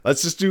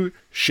Let's just do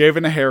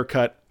shaving a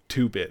haircut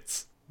 2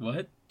 bits.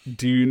 What?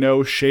 Do you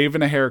know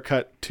shaving a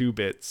haircut 2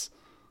 bits?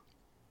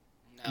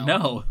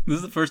 No. This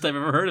is the first I've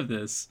ever heard of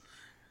this.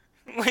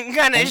 What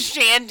kind of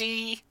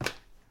shandy?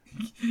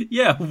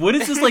 Yeah, what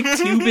is this like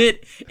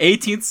 2-bit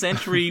 18th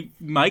century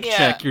mic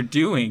check you're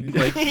doing?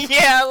 Like,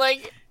 yeah,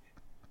 like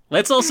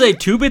let's all say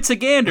 2 bits a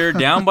gander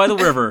down by the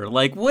river.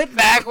 Like, what?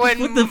 Back when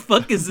What the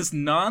fuck is this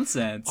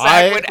nonsense?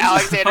 back when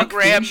Alexander Fuck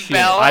Graham this shit.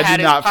 Bell I had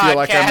do his not feel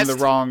like I'm in podcast.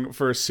 the wrong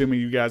for assuming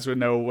you guys would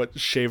know what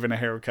shaving a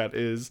haircut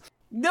is.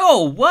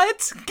 No,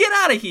 what? Get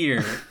out of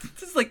here.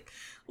 This is like,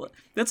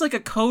 that's like a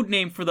code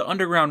name for the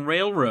Underground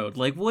Railroad.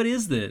 Like, what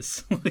is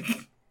this?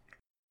 Like,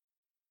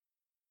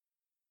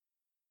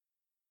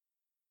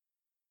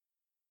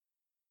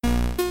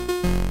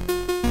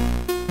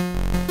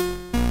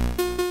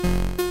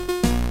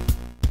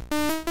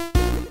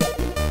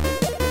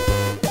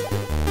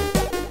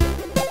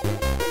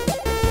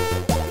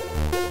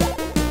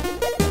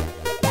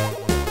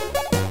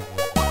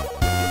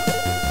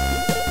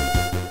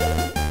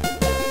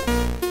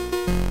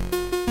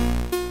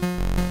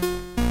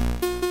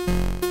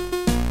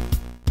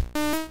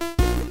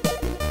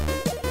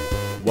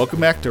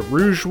 Welcome back to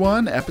Rouge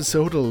One,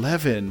 episode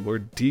 11. We're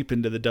deep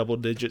into the double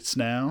digits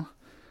now.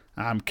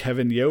 I'm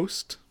Kevin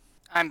Yost.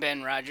 I'm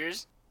Ben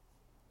Rogers.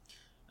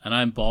 and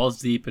I'm balls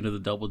deep into the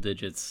double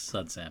digits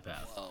Sud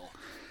Sampath.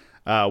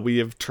 Whoa. We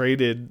have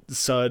traded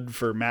Sud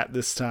for Matt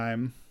this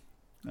time.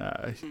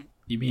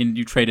 You mean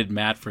you traded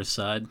Matt for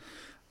Sud?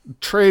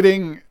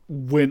 Trading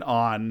went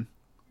on.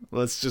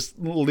 Let's just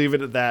leave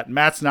it at that.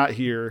 Matt's not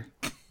here.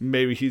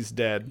 Maybe he's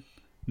dead.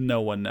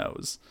 No one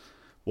knows.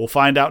 We'll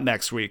find out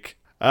next week.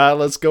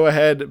 Let's go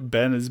ahead.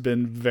 Ben has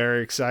been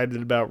very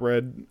excited about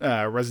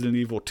Resident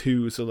Evil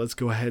 2, so let's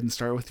go ahead and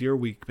start with your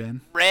week,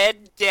 Ben.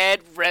 Red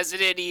Dead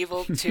Resident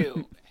Evil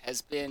 2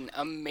 has been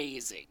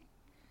amazing.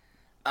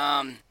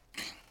 Now,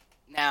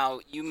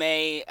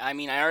 I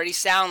already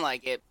sound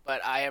like it,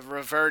 but I have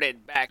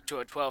reverted back to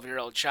a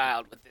 12-year-old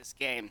child with this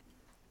game.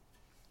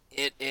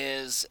 It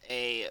is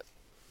a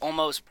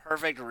almost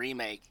perfect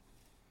remake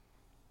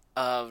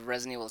of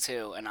Resident Evil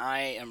 2, and I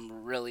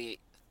am really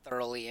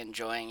thoroughly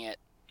enjoying it.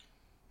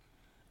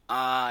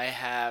 I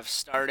have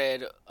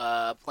started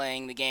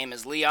playing the game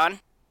as Leon,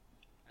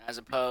 as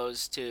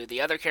opposed to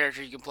the other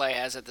character you can play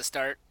as at the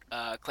start,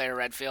 Claire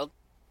Redfield.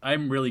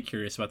 I'm really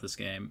curious about this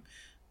game.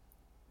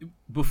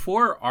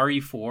 Before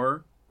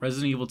RE4,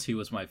 Resident Evil 2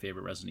 was my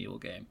favorite Resident Evil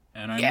game.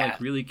 And I'm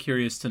really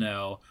curious to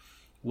know,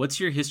 what's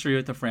your history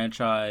with the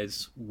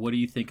franchise? What do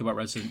you think about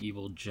Resident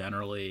Evil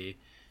generally?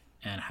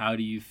 And how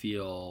do you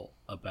feel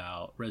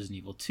about Resident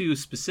Evil 2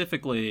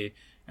 specifically?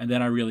 And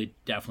then I really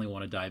definitely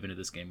want to dive into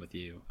this game with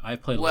you.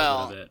 I've played a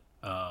little bit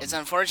of it. It's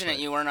unfortunate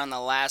you weren't on the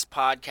last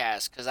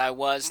podcast, because I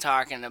was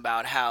talking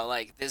about how,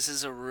 like, this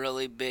is a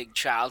really big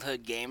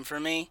childhood game for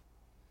me.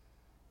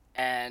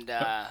 And,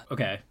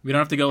 okay, we don't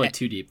have to go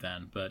too deep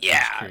then, but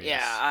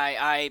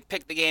I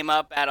picked the game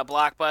up at a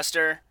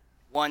Blockbuster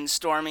one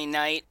stormy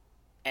night,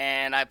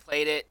 and I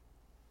played it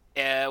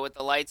with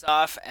the lights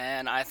off,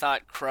 and I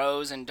thought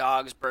crows and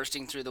dogs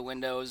bursting through the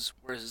windows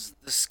was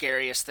the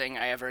scariest thing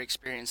I ever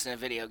experienced in a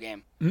video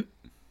game. Mm.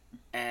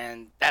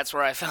 And that's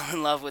where I fell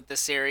in love with the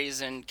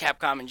series and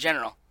Capcom in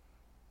general.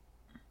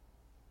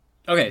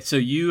 Okay, so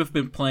you have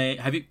been playing.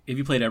 Have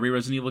you played every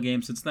Resident Evil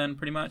game since then,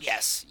 pretty much?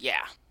 Yes,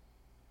 yeah.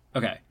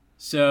 Okay,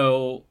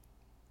 so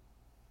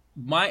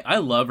I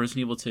love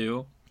Resident Evil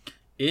 2.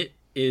 It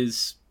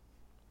is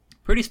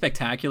pretty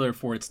spectacular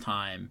for its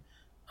time,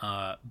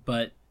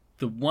 but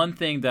the one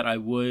thing that I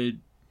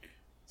would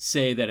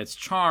say that its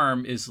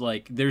charm is,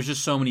 like, there's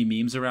just so many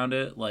memes around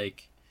it,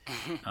 like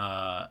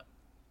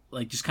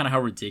just kind of how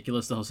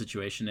ridiculous the whole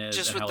situation is.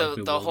 Just and with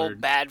how, the whole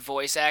bad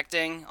voice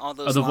acting, all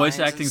those the lines voice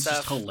acting is and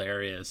just stuff.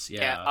 hilarious.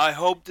 Yeah. I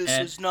hope this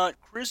And- is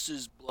not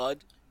Chris's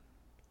blood.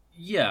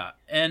 Yeah,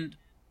 and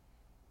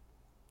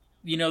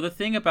the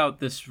thing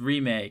about this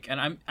remake, and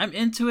I'm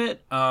into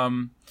it.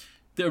 The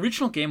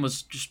original game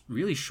was just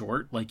really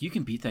short. Like, you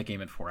can beat that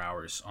game in 4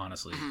 hours,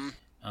 honestly. Mm-hmm.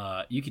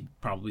 You could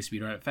probably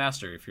speedrun it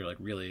faster if you're like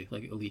really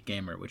like elite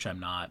gamer, which I'm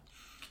not.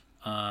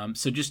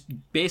 So just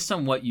based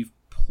on what you've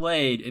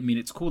played, I mean,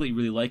 it's cool that you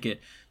really like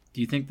it.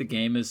 Do you think the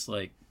game is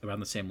like around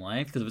the same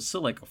length? Because if it's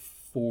still like a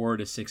 4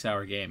 to 6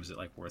 hour game, is it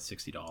like worth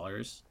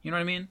 $60? You know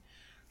what I mean?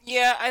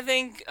 Yeah, I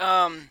think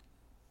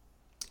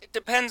it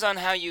depends on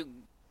how you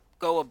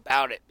go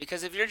about it.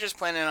 Because if you're just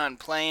planning on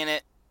playing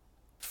it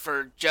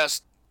for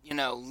just,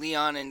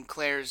 Leon and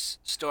Claire's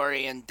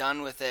story and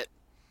done with it,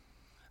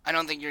 I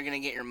don't think you're going to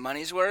get your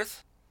money's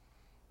worth.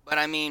 But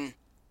I mean,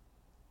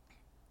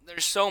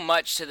 there's so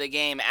much to the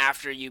game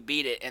after you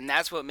beat it, and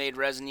that's what made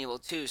Resident Evil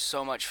 2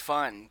 so much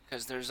fun,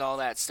 because there's all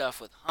that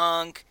stuff with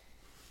Hunk,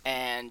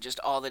 and just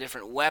all the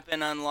different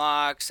weapon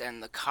unlocks,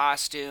 and the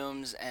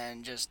costumes,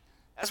 and just,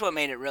 that's what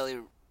made it really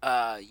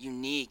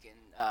unique, and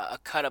a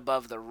cut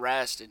above the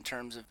rest in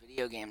terms of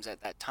video games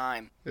at that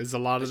time. Is a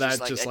lot of It's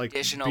that just like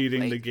additional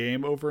beating the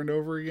game over and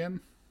over again?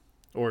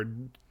 Or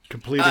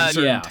completing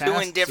certain yeah. tasks?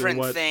 Doing different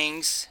or what?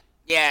 things.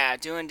 Yeah,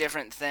 doing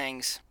different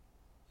things.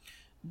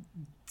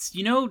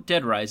 You know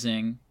Dead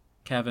Rising,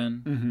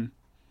 Kevin? Mm-hmm.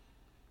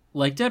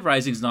 Like, Dead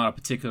Rising's not a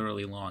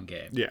particularly long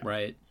game, Yeah.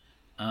 right?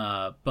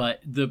 But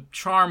the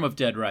charm of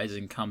Dead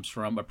Rising comes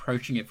from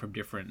approaching it from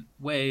different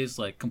ways,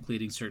 like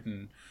completing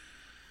certain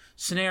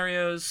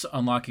scenarios,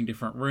 unlocking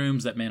different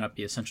rooms that may not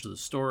be essential to the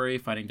story,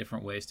 finding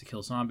different ways to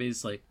kill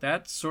zombies. Like,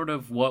 that's sort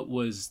of what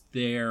was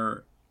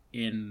there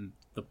in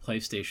the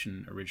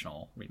PlayStation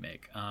original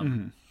remake.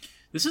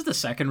 This is the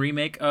second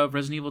remake of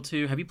Resident Evil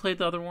 2. Have you played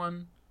the other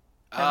one,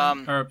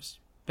 Kevin? Or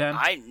Ben?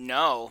 I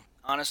know,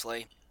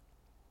 honestly.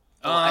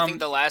 I think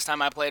the last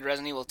time I played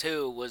Resident Evil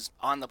 2 was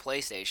on the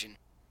PlayStation.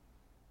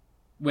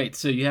 Wait,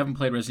 so you haven't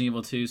played Resident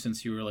Evil 2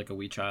 since you were like a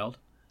wee child?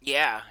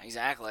 Yeah,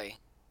 exactly.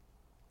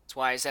 That's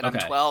why I said Okay.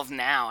 I'm 12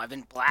 now. I've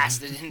been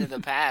blasted into the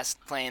past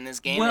playing this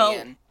game Well,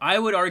 again. I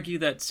would argue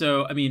that.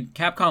 So, I mean,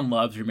 Capcom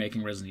loves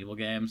remaking Resident Evil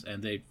games,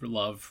 and they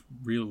love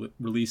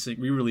re-releasing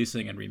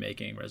and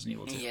remaking Resident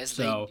Evil 2. Yes,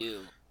 So, they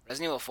do.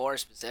 Resident Evil 4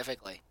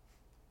 specifically.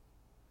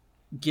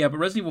 yeah, but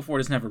Resident Evil 4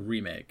 doesn't have a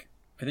remake.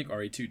 I think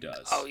RE2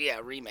 does. Oh yeah,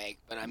 remake.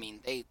 But I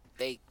mean, they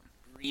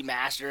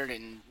remastered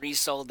and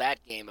resold that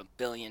game a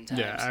billion times.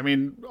 Yeah, I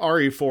mean,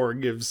 RE4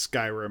 gives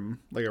Skyrim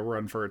like a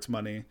run for its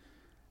money.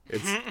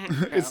 It's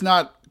it's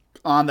not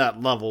on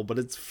that level, but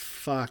it's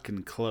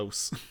fucking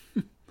close.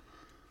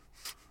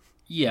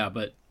 Yeah,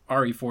 but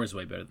RE4 is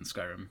way better than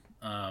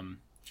Skyrim.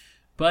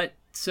 But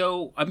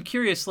so I'm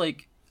curious.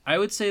 Like, I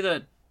would say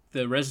that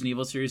the Resident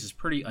Evil series is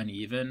pretty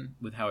uneven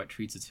with how it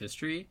treats its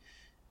history,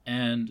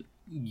 and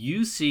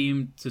you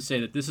seem to say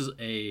that this is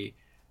a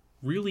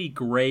really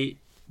great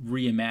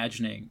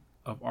reimagining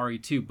of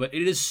RE2, but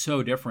it is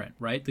so different,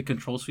 right? The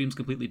control scheme's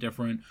completely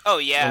different. Oh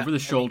yeah. Over the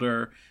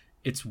shoulder,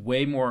 it's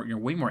way more. You're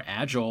way more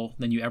agile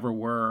than you ever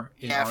were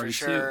in Yeah, RE2. for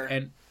sure.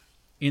 And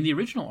in the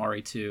original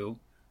RE2,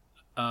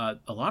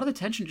 a lot of the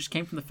tension just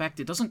came from the fact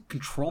it doesn't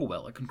control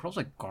well. It controls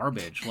like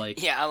garbage.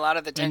 Like, Yeah, a lot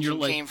of the And you're tension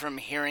like- came from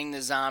hearing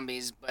the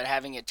zombies, but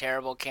having a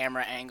terrible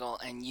camera angle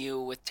and you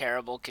with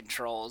terrible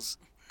controls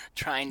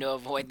trying to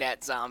avoid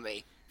that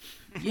zombie.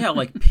 yeah,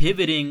 like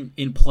pivoting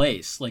in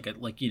place, like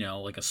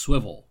a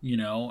swivel,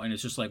 and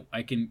it's just like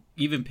I can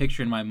even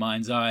picture in my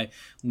mind's eye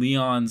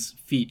Leon's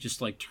feet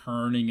just like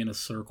turning in a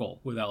circle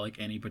without like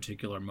any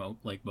particular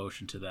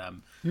motion to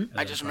them.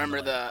 I just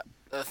remember the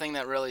thing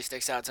that really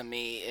sticks out to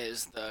me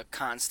is the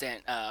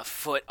constant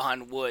foot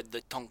on wood,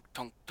 the tonk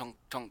tonk tonk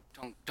tonk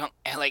tonk tonk,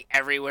 and like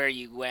everywhere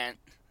you went.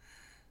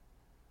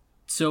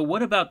 So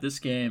what about this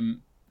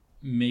game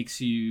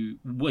makes you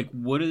like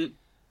what is?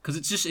 Because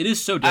it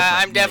is so different.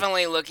 I'm like-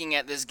 definitely looking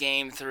at this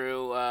game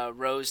through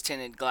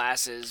rose-tinted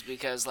glasses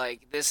because,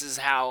 like, this is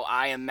how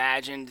I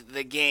imagined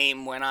the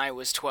game when I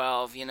was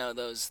 12. You know,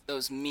 those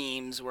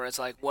memes where it's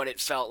like what it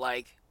felt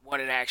like,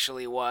 what it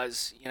actually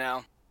was. You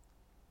know,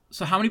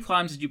 So how many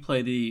times did you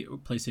play the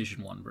PlayStation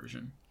 1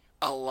 version?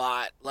 a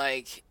lot.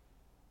 Like,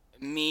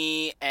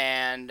 me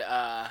and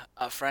a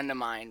friend of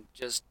mine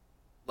just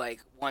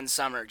like one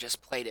summer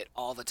just played it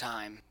all the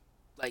time.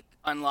 Like,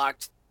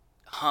 unlocked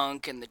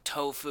Hunk and the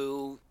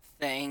tofu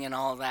thing and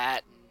all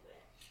that. And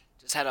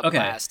just had a Okay.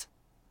 blast.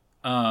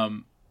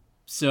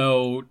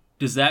 So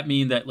does that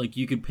mean that like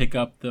you could pick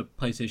up the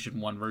PlayStation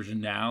 1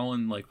 version now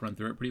and like run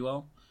through it pretty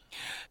well?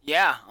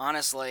 Yeah,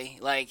 honestly,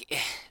 like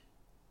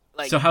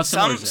So how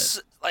similar is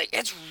it? Like,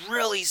 it's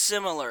really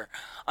similar.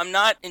 I'm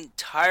not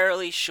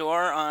entirely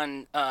sure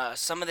on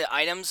some of the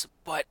items,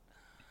 but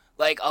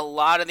like a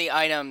lot of the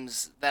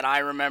items that I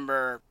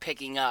remember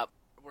picking up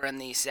were in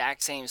the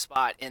exact same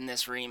spot in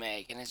this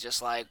remake, and it's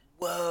just like,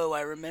 whoa,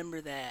 I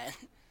remember that.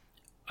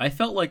 I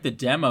felt like the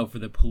demo for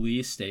the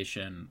police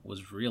station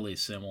was really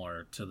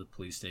similar to the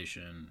police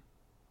station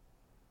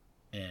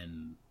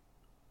in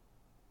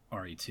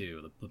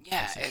RE2. The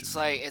Yeah, PlayStation it's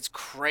 1. like, it's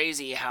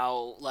crazy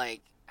how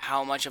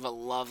much of a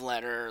love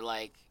letter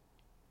like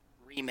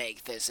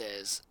remake this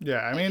is. Yeah,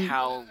 I Like, mean,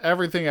 how-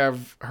 everything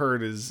I've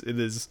heard is it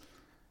is,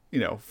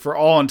 for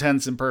all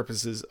intents and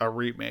purposes, a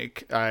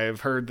remake.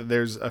 I've heard that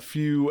there's a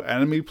few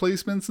enemy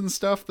placements and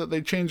stuff that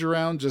they change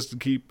around just to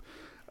keep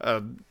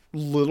a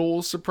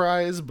little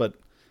surprise, but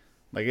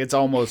like it's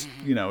almost,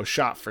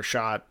 shot for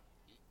shot.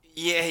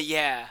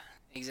 Yeah,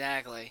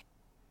 exactly.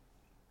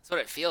 That's what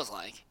it feels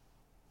like.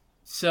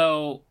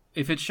 So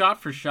if it's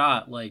shot for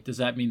shot, like does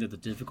that mean that the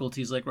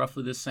difficulty is like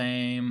roughly the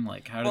same?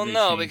 Like how do Well, they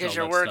no, change because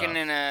all you're that working stuff?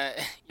 in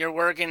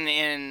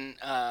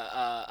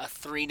a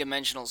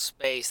three-dimensional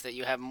space that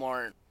you have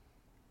more.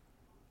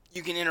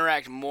 You can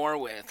interact more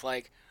with.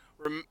 Like,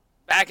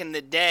 back in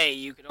the day,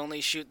 you could only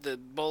shoot the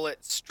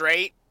bullet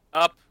straight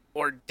up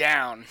or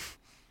down.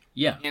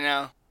 Yeah. You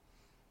know,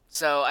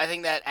 so I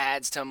think that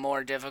adds to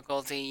more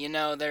difficulty.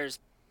 There's,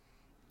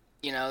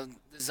 the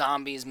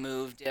zombies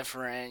move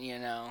different. You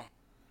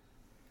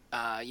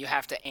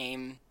have to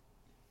aim,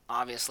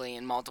 obviously,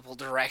 in multiple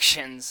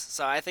directions.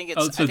 So I think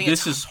it's. Oh, so I think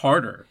this is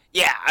harder.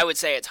 Yeah, I would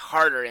say it's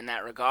harder in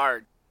that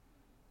regard.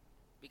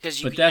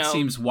 Because But that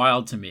seems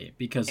wild to me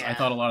because I Yeah.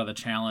 thought a lot of the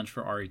challenge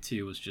for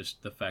RE2 was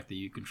just the fact that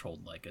you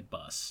controlled like a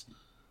bus.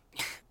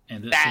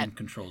 And this That- one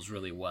controls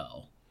really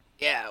well.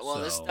 Yeah, well,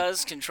 this So-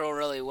 does control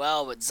really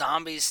well, but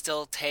zombies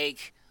still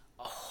take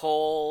a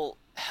whole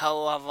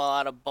hell of a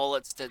lot of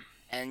bullets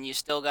and you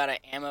still got to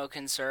ammo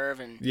conserve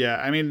and Yeah,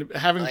 I mean,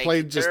 having like,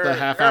 played just the there are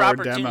half-hour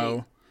opportunities.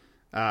 demo,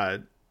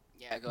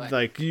 Yeah, go ahead.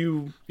 like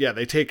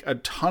they take a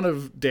ton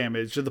of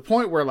damage to the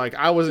point where like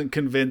I wasn't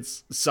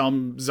convinced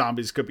some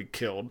zombies could be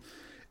killed.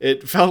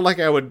 It felt like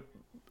I would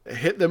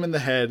hit them in the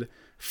head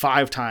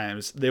 5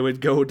 times, they would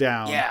go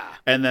down, Yeah.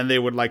 and then they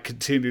would like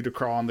continue to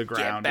crawl on the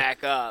ground. Get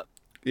back up.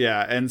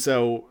 Yeah, and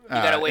so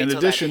gotta wait in till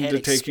addition that to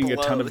head taking a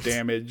ton of explodes.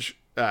 damage,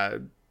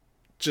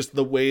 just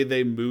the way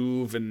they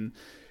move and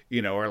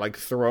are like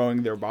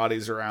throwing their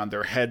bodies around,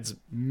 their heads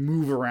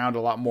move around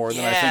a lot more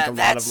than I think a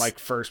lot of like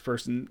first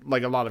person,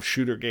 like a lot of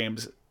shooter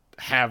games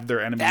have their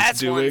enemies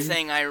doing. That's one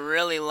thing I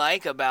really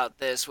like about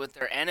this with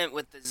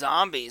with the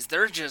zombies.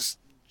 They're just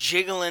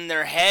jiggling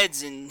their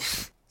heads in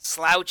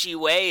slouchy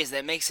ways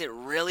that makes it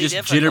really just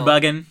difficult.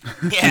 jitterbugging,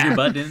 Yeah.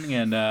 jitterbutting,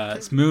 and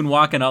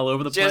moonwalking all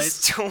over the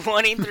Just place.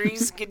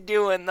 23's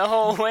doing the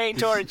whole way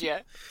towards you.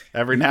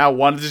 Every now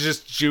one is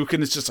just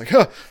juking. It's just like,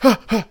 huh, huh,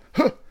 huh,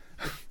 huh.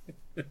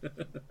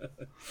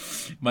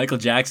 Michael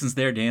Jackson's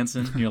there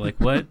dancing. And you're like,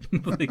 what?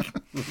 Like,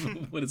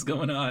 what is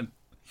going on?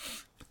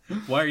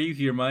 Why are you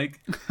here, Mike?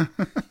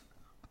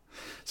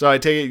 So I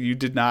take it you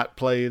did not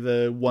play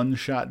the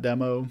one-shot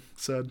demo,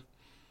 said?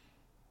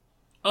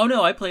 Oh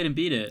no, I played and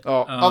beat it.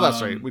 Oh, that's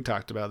right. We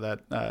talked about that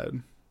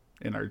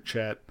in our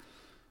chat.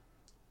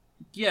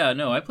 Yeah,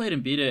 no, I played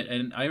and beat it,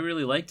 and I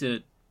really liked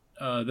it.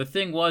 The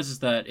thing is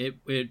that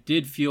it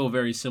did feel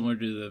very similar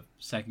to the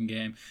second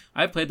game.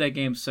 I played that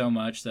game so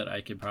much that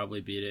I could probably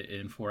beat it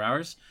in 4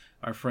 hours.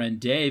 Our friend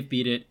Dave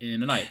beat it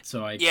in a night,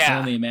 so I can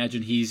only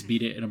imagine he's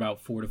beat it in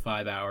about 4 to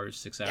 5 hours,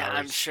 6 hours.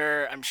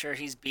 Yeah, I'm sure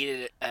he's beat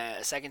it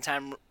a second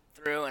time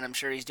through, and I'm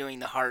sure he's doing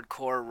the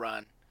hardcore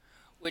run.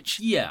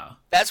 Which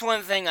that's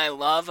one thing I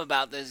love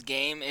about this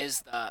game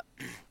is the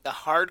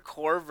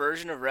hardcore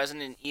version of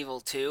Resident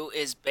Evil 2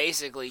 is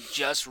basically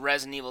just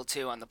Resident Evil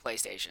 2 on the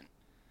PlayStation.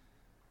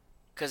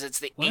 Because it's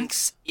the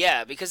inks.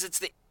 Yeah, because it's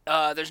the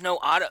there's no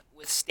auto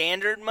with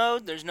standard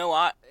mode. There's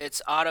no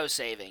it's auto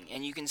saving,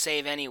 and you can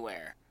save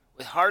anywhere.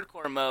 With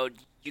hardcore mode,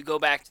 you go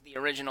back to the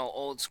original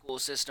old school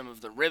system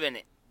of the ribbon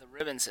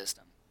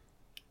system.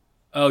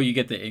 Oh, you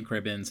get the ink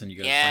ribbons, and you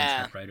go to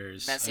find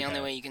scriptwriters. That's the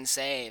only way you can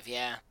save.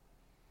 Yeah.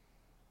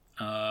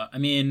 I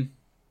mean,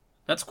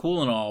 that's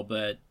cool and all,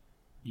 but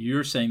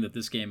you're saying that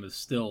this game is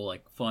still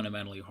like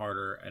fundamentally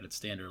harder at its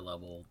standard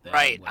level. Than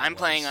right. I'm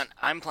playing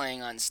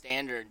on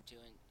standard to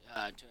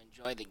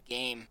enjoy the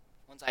game.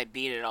 Once I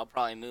beat it, I'll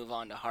probably move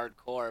on to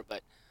hardcore.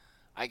 But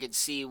I could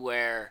see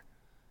where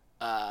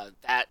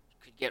that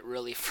could get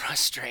really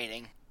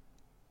frustrating.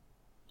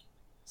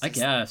 I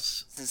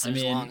guess since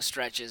there's long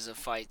stretches of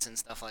fights and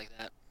stuff like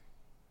that.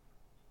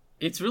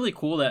 It's really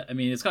cool that, I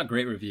mean, it's got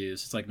great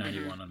reviews. It's like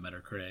 91 on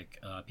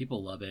Metacritic.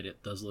 People love it.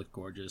 It does look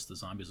gorgeous. The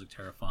zombies look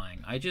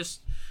terrifying. I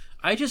just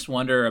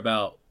wonder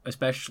about,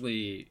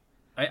 especially,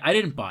 I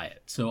didn't buy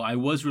it, so I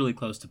was really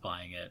close to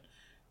buying it.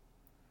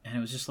 And it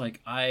was just like,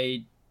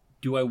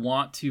 do I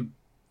want to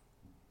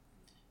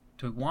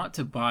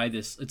buy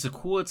this? It's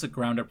a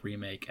ground up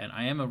remake, and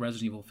I am a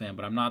Resident Evil fan,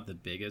 but I'm not the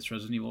biggest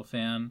Resident Evil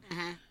fan.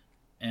 Mm-hmm.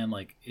 And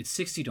like it's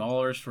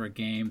 $60 for a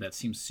game that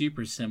seems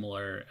super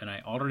similar, and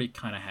I already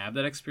kind of have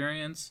that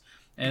experience.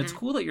 And it's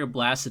cool that you're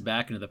blasted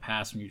back into the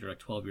past when you're like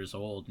 12 years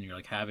old and you're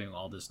like having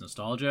all this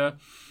nostalgia.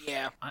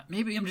 Yeah.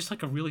 Maybe I'm just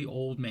like a really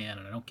old man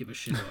and I don't give a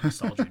shit about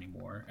nostalgia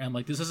anymore. And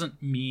like this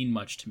doesn't mean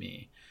much to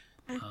me.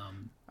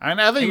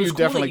 I think you cool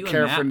definitely that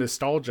care for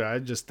nostalgia. I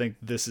just think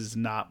this is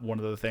not one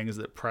of the things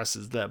that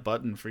presses that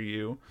button for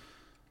you.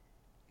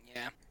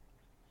 Yeah.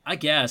 I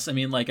guess. I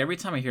mean, like, every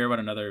time I hear about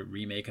another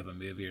remake of a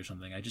movie or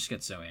something, I just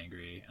get so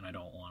angry, and I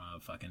don't want to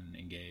fucking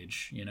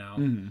engage, you know?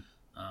 Mm-hmm.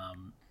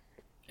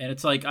 And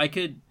it's like, I've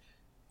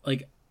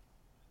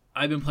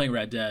been playing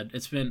Red Dead.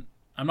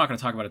 I'm not going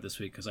to talk about it this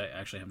week, because I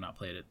actually have not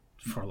played it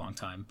for a long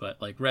time, but,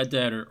 like, Red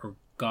Dead or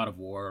God of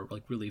War are,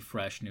 like, really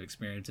fresh, new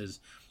experiences.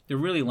 They're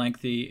really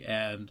lengthy,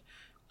 and,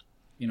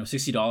 you know,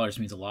 $60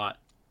 means a lot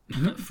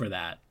for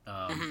that.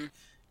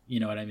 You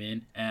know what I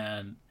mean?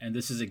 And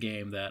this is a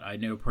game that I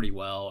know pretty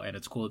well, and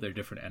it's cool that they're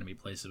different enemy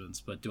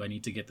placements, but do I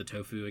need to get the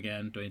tofu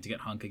again? Do I need to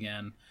get Hunk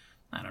again?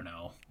 I don't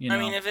know. You know? I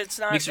mean, if it's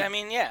not... if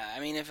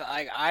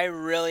I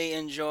really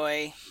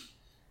enjoy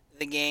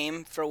the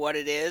game for what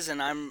it is,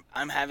 and I'm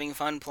having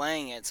fun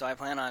playing it, so I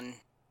plan on,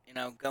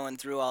 going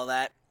through all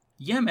that.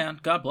 Yeah, man.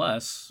 God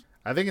bless.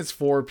 I think it's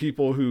for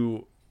people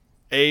who,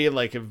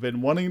 have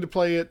been wanting to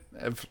play it,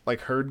 have,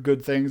 heard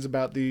good things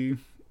about the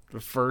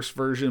first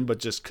version, but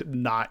just could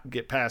not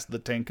get past the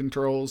tank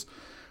controls,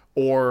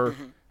 or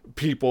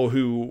people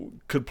who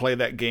could play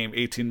that game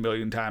 18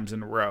 million times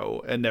in a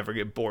row and never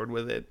get bored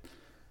with it.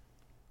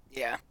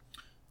 Yeah.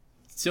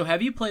 So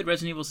have you played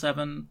Resident Evil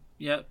 7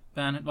 yet,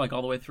 Ben? Like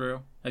all the way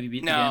through? Have you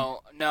beaten the game?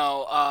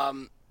 No.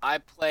 I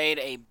played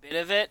a bit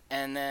of it,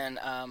 and then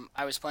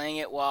I was playing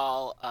it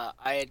while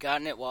I had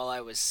gotten it while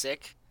I was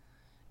sick,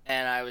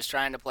 and I was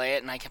trying to play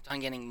it, and I kept on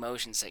getting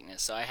motion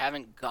sickness, so I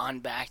haven't gone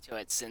back to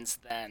it since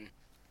then.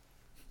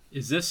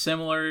 Is this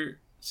similar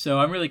So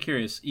I'm really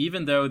curious,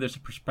 even though there's a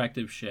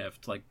perspective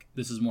shift, like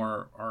this is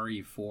more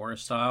RE4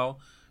 style,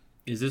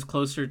 is this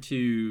closer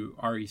to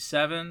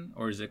RE7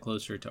 or is it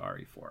closer to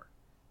RE4?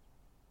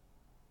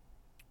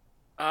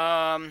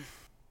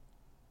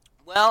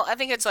 Well, I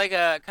think it's like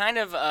a kind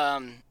of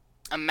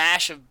a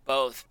mash of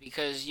both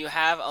because you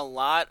have a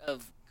lot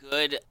of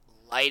good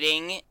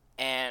lighting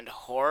and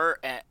horror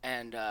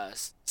and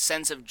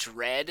sense of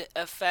dread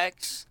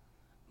effects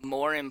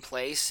more in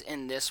place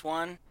in this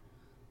one.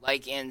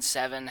 Like in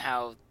 7,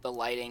 how the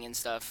lighting and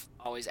stuff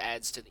always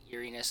adds to the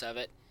eeriness of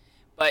it.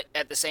 But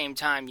at the same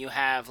time, you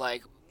have,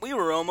 like, we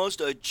were almost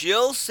a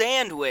Jill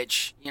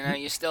sandwich. You know,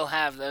 you still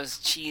have those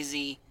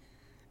cheesy,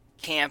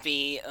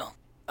 campy,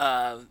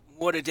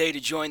 what a day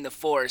to join the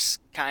Force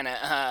kind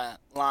of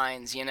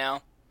lines, you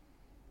know?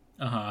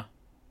 Uh-huh.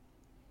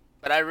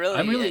 But I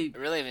really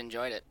have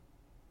enjoyed it.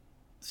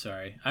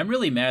 Sorry. I'm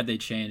really mad they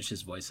changed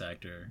his voice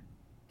actor.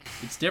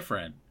 It's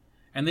different.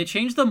 And they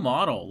changed the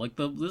model. Like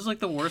this is like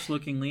the worst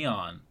looking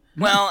Leon.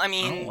 Well, I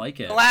mean, I don't like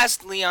it. The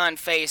last Leon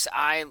face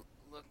I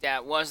looked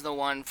at was the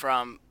one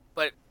from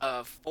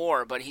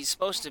 4, but he's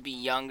supposed to be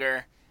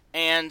younger.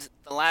 And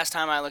the last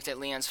time I looked at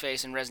Leon's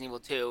face in Resident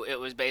Evil 2, it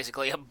was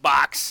basically a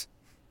box.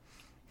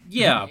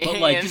 Yeah, but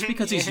like just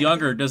because he's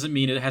younger doesn't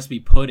mean it has to be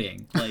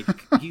pudding. Like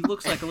he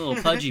looks like a little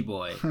pudgy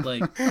boy.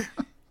 Like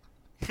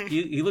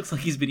he looks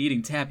like he's been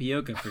eating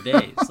tapioca for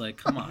days. Like,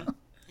 come on.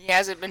 He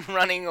hasn't been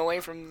running away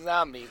from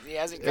zombies. He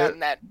hasn't gotten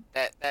that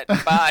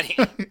body.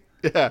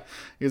 Yeah,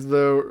 he's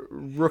the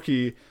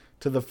rookie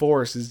to the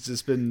Force. He's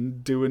just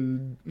been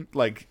doing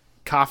like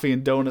coffee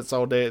and donuts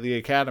all day at the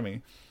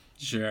academy.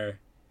 Sure.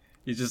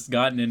 He's just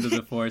gotten into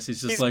the Force.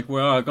 He's just like,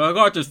 well, I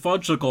got this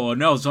fudgesicle and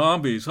now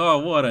zombies. Oh,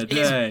 what a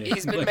day.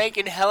 He's been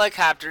making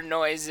helicopter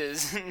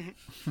noises and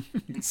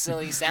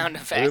silly sound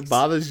effects. If it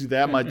bothers you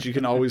that much, you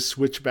can always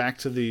switch back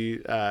to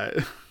the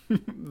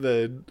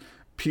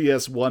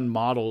PS1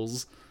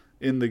 models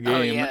in the game.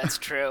 Oh, yeah, that's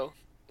true.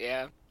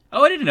 Yeah.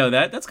 Oh, I didn't know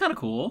that. That's kind of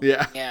cool.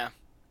 Yeah. Yeah.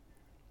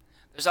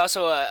 There's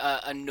also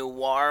a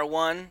noir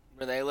one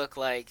where they look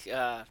like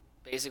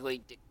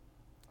basically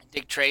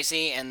Dick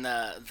Tracy, and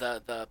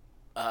the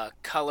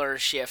color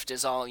shift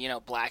is all,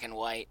 black and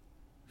white.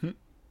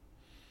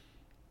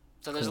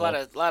 So there's Cool.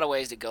 a lot of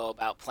ways to go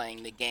about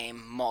playing the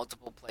game,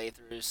 multiple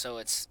playthroughs, so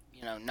it's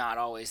not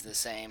always the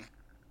same.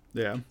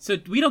 Yeah. So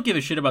we don't give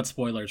a shit about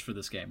spoilers for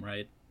this game,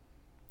 right?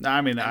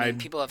 I mean,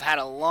 People have had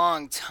a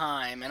long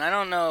time, and I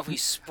don't know if we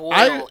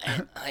spoil.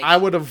 I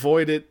would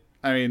avoid it.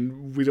 I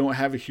mean, we don't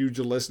have a huge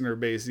listener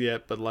base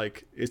yet, but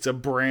like, it's a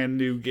brand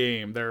new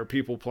game. There are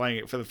people playing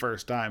it for the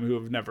first time who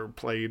have never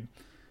played,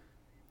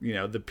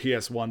 the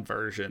PS1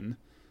 version.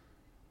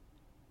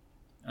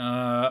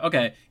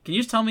 Okay. Can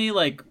you just tell me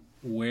like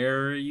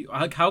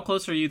how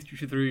close are you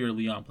through your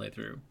Leon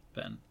playthrough,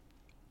 Ben?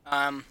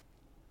 I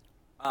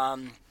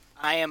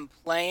am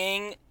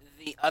playing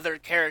the other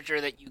character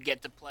that you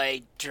get to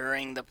play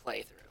during the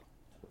playthrough.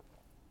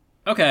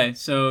 Okay,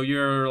 so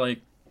you're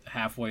like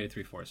halfway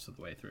to 3/4 of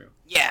the way through.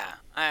 Yeah,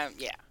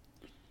 yeah.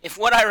 If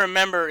what I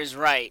remember is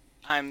right,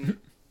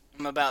 I'm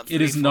about. It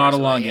is not a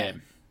long away.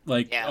 game.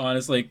 Like, Yeah.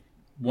 honestly,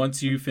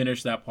 once you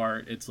finish that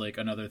part, it's like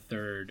another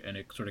third, and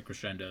it sort of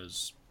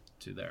crescendos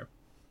to there.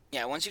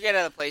 Yeah, once you get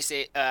out of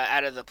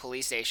the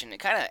police station, it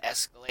kind of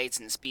escalates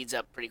and speeds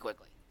up pretty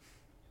quickly.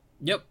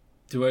 Yep,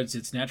 towards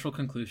its natural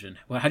conclusion.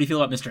 Well, how do you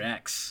feel about Mr.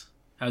 X?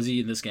 How's he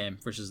in this game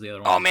versus the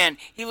other one? Oh man,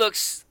 he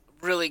looks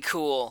really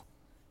cool.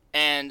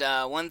 And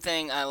one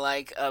thing I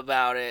like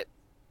about it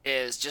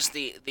is just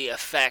the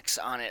effects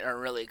on it are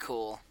really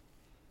cool.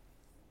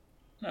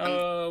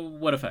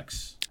 What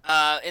effects?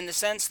 In the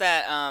sense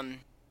that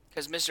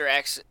because Mr.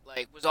 X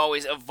was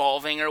always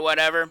evolving or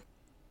whatever.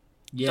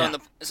 Yeah.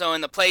 So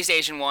in the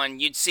PlayStation one,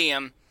 you'd see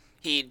him,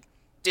 he'd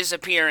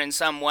disappear in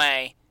some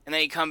way, and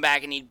then he'd come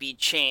back and he'd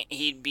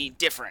be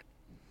different.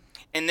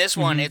 In this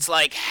one, it's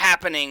like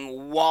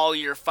happening while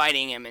you're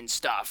fighting him and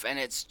stuff, and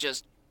it's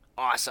just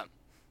awesome.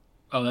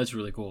 Oh, that's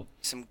really cool.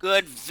 Some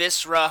good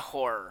viscera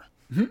horror.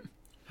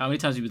 How many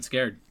times have you been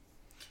scared?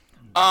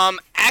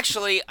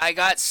 Actually, I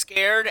got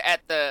scared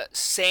at the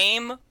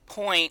same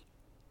point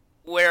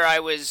where I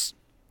was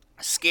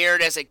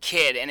scared as a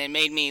kid, and it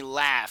made me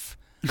laugh.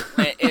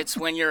 It's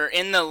when you're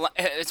in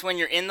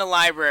the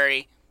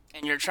library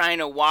and you're trying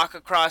to walk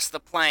across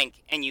the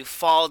plank and you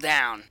fall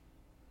down.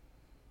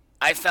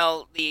 I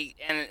felt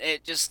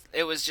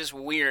it was just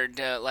weird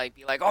to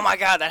be like, oh my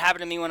god, that happened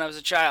to me when I was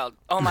a child.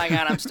 Oh my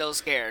god, I'm still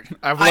scared.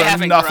 I haven't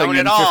haven't nothing grown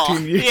in at all.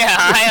 15 years. Yeah,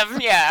 I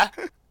have. Yeah.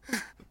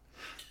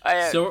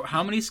 So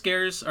how many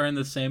scares are in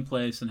the same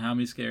place, and how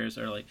many scares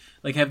are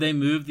like have they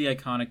moved the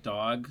iconic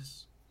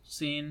dogs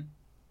scene?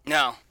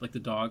 No. Like the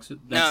dogs? No,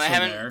 they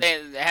haven't.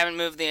 They haven't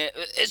moved the.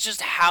 It's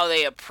just how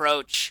they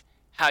approach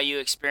how you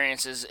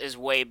experience is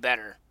way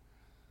better.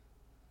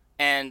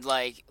 And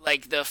like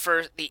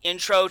the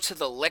intro to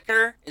the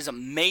liquor is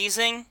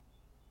amazing.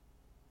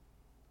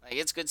 Like,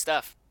 it's good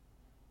stuff.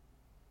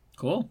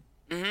 Cool.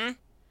 Mhm.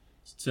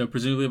 So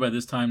presumably by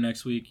this time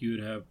next week you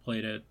would have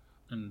played it,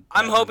 and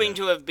I'm hoping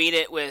to have beat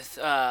it with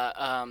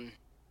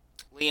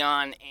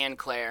Leon and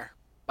Claire.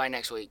 by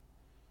next week.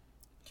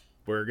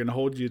 We're gonna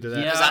hold you to that.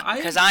 Yeah.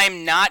 Because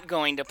I'm not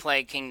going to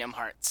play Kingdom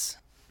Hearts.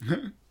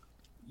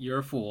 You're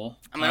a fool.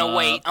 I'm gonna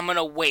wait. I'm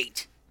gonna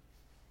wait.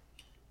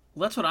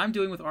 Well, that's what I'm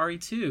doing with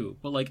RE2.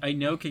 But like, I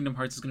know Kingdom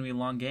Hearts is gonna be a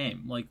long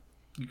game. Like,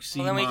 you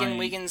see, Well, then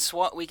we can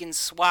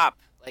swap.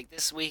 Like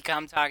this week,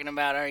 I'm talking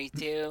about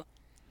RE2.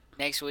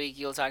 Next week,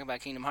 you'll talk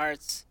about Kingdom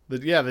Hearts. The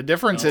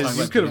difference I'll is talk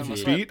you about could have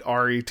Kingdom beat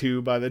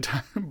RE2 by the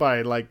time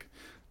like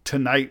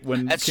tonight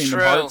when That's Kingdom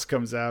true. Hearts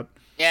comes out.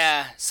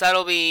 Yeah, so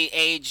it'll be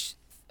aged.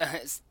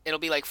 It'll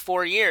be like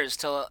 4 years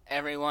till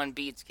everyone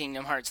beats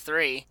Kingdom Hearts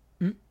 3.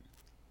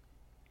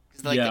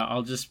 Like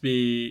I'll just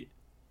be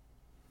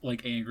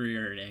like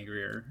angrier and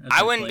angrier. as I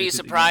I wouldn't play be through the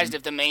surprised game.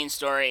 if the main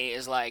story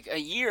is like a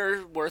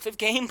year worth of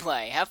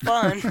gameplay. Have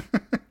fun.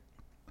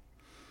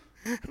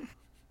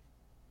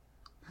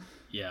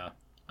 Yeah.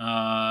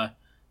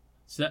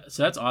 So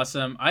that's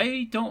awesome.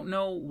 I don't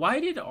know, why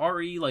did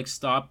RE like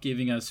stop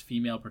giving us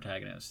female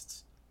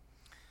protagonists?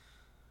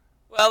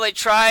 Well, they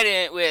tried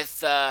it with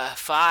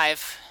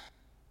 5.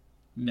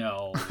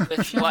 No, With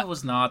Sheva what?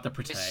 was not the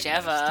protagonist.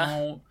 Sheva.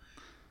 Don't.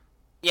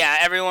 Yeah,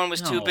 everyone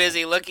was too No.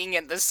 busy looking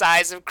at the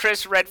size of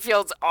Chris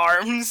Redfield's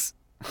arms.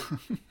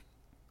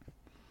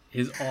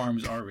 His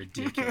arms are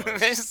ridiculous.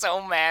 They're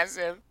so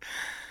massive.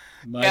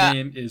 My Yeah.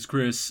 name is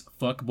Chris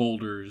Fuck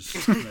Boulders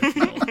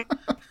Redfield.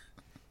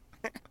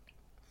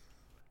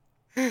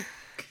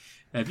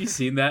 Have you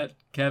seen that,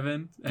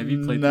 Kevin? Have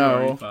you played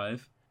No. through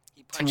RE5?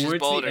 He punches Towards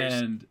boulders. the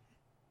end,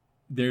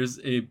 there's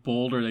a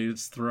boulder that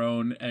gets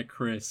thrown at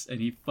Chris, and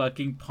he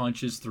fucking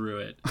punches through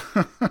it.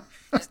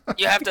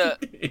 You have to.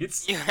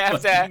 It's You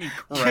have fucking to.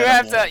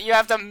 incredible. You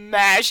have to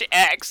mash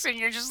X, and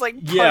you're just like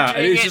punching Yeah,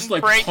 and it's it just and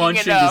like breaking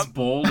punching it this up.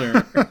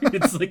 boulder.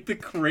 It's like the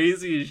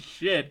craziest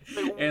shit,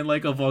 and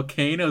like a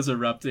volcano's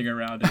erupting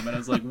around him, and I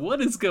was like,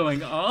 "What is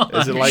going on?"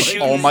 Is it like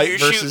shooting- All Might you're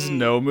versus shooting-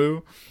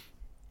 Nomu?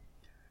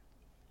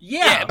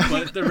 Yeah,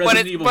 but the but,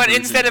 Resident Evil but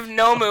version, instead of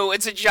Nomu,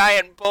 it's a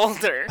giant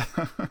boulder.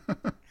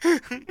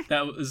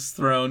 that was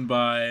thrown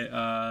by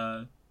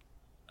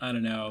I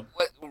don't know,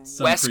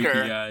 some creepy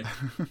Wesker. guy.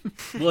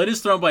 Well, it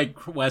is thrown by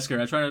Wesker.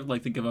 I'm trying to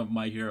like think of a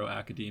My Hero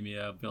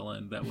Academia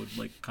villain that would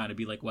like kind of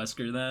be like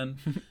Wesker. Then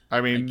I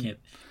I mean, can't,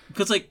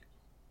 because like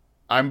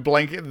I'm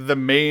blanking the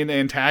main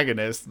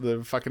antagonist,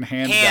 the fucking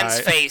hands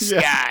guy. face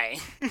Yeah. guy.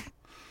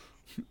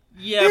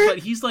 yeah, but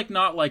he's like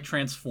not like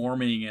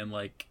transforming and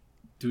like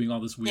doing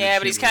all this weird. Yeah, shit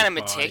but he's with kind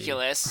of his body.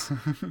 meticulous.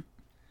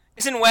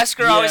 Isn't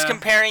Wesker always Yeah.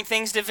 comparing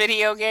things to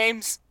video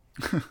games?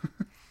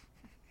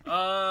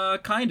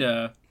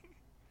 Kinda.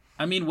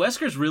 I mean,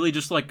 Wesker's really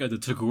just like the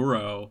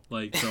Toguro,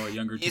 like so a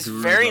younger He's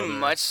Toguro very brother.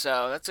 much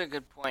so. That's a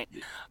good point.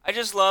 I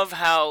just love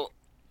how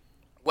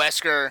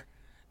Wesker,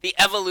 the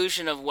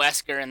evolution of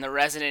Wesker in the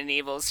Resident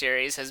Evil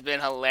series has been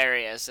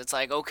hilarious. It's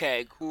like,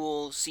 okay,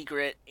 cool,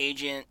 secret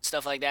agent,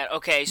 stuff like that.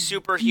 Okay,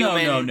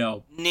 superhuman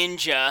No.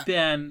 ninja.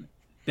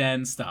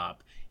 Ben,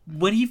 stop.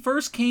 When he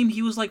first came,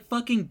 he was like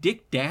fucking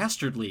Dick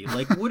Dastardly.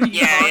 Like, what are you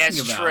Yeah, talking that's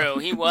about? true.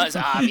 He was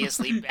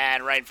obviously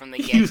bad right from the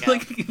He was get-go.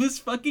 like, it was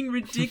fucking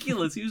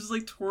ridiculous. He was just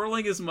like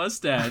twirling his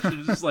mustache. It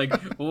was just like,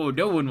 oh,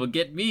 no one will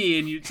get me.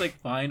 And you just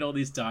like find all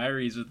these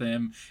diaries with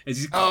him as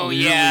he's Oh, clearly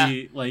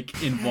yeah.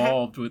 like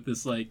involved with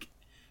this like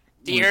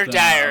Dear with,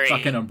 Diary.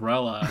 fucking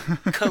umbrella.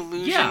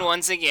 Collusion Yeah.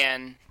 once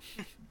again.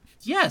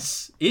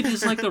 Yes, it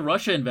is like the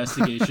Russia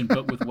investigation,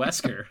 but with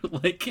Wesker.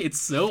 Like,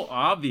 it's so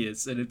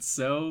obvious and it's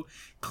so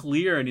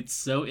clear and it's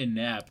so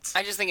inept.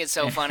 I just think it's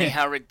so funny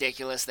how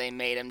ridiculous they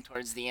made him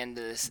towards the end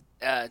of this,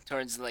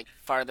 towards like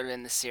farther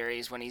in the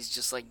series when he's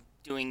just like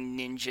doing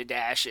ninja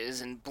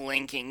dashes and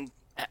blinking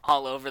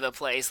all over the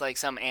place like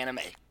some anime.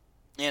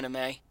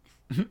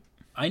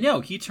 I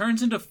know, he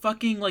turns into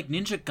fucking like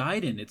Ninja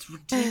Gaiden. It's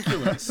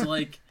ridiculous.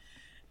 Like,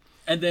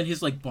 and then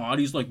his like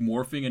body's like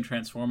morphing and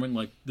transforming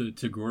like the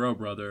Toguro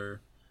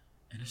brother.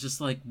 And it's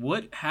just like,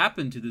 what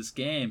happened to this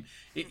game?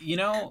 You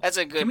know, That's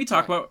a good Can we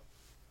talk point.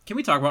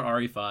 about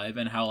RE5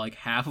 and how like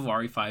half of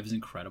RE5 is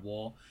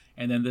incredible,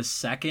 and then the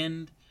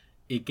second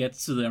it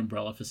gets to the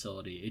Umbrella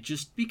facility, it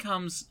just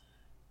becomes,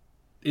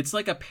 it's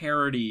like a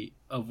parody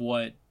of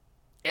what.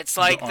 It's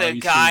like the RE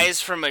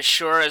guys from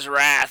Ashura's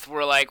Wrath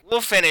were like, "We'll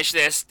finish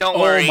this. Don't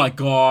Oh worry." my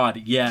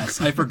god, yes,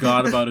 I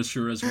forgot about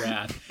Ashura's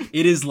Wrath.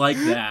 It is like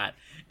that,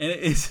 and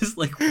it's just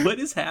like, what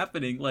is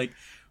happening? Like,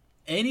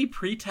 any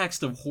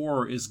pretext of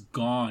horror is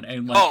gone,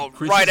 and like, Oh,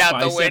 Chris's right out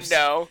the biceps-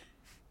 window.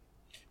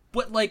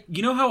 But like,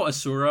 you know how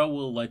Asura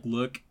will like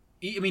look.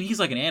 I mean, he's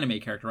like an anime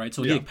character, right?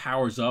 So he Yeah. like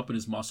powers up, and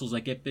his muscles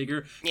like get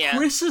bigger. Yeah.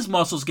 Chris's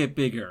muscles get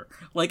bigger.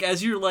 Like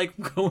as you're like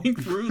going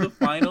through the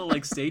final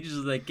like stages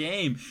of that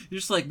game, you're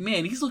just like,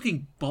 man, he's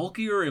looking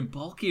bulkier and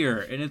bulkier,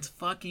 and it's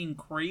fucking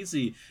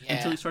crazy Yeah.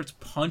 until he starts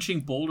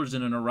punching boulders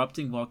in an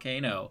erupting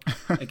volcano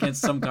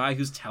against some guy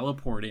who's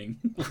teleporting.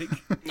 Like,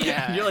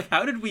 Yeah. you're like,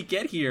 how did we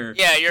get here?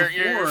 Yeah, you're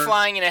Before-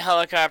 flying in a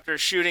helicopter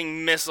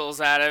shooting missiles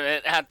out of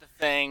it at the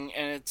thing,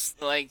 and it's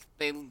like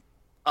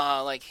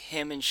like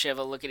him and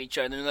Shiva look at each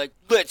other and they're like,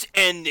 "Let's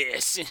end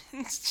this."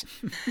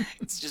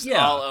 It's just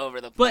all over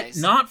the place.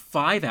 But not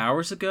 5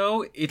 hours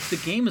ago.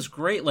 The game is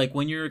great. Like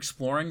when you're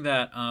exploring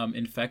that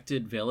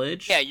infected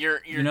village. Yeah,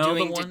 you're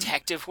doing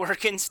detective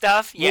work and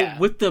stuff. Yeah,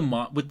 with the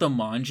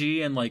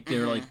Manji and like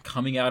they're like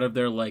coming out of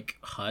their like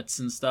huts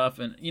and stuff,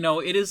 and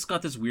it has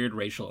got this weird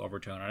racial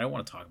overtone. I don't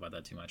want to talk about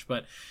that too much,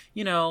 but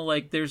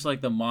like there's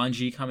like the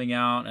Manji coming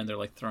out and they're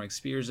like throwing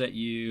spears at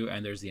you,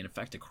 and there's the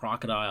infected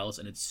crocodiles,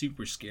 and it's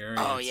super scary.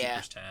 Oh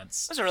yeah, super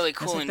tense. It was a really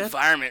cool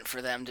environment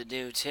for them to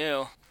do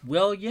too.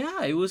 Well,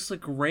 yeah, it was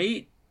like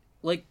great.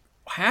 Like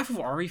half of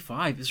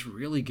RE5 is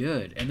really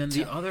good, and then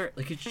the other,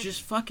 like, it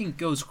just fucking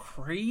goes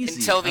crazy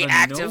until the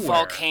active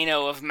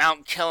volcano of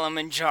Mount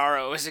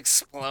Kilimanjaro is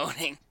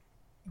exploding.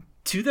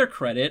 To their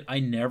credit, I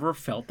never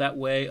felt that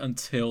way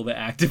until the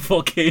active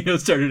volcano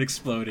started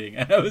exploding,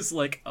 and I was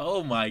like,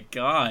 "Oh my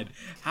god,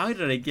 how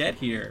did I get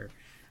here?"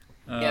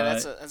 Yeah,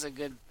 that's a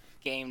good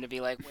game to be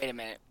like, "Wait a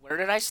minute, where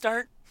did I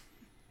start?"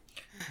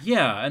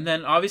 Yeah, and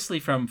then obviously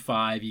from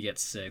 5 you get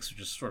 6,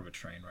 which is sort of a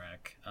train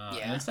wreck.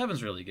 And then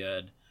 7's really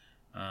good.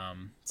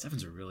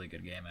 7's a really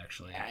good game,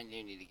 actually. Yeah, I do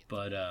need to get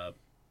But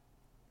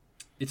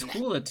it's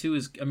cool that 2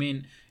 is... I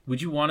mean,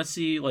 would you want to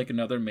see like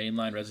another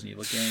mainline Resident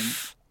Evil game?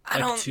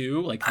 Like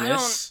 2? Like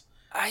this?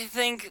 I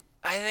think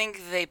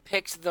they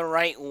picked the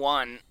right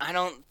one. I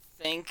don't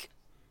think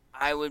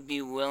I would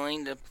be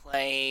willing to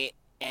play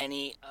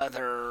any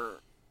other,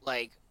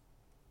 like,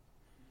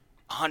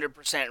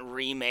 100%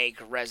 remake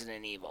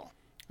Resident Evil.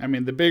 I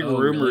mean, the big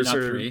rumors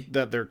are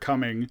that they're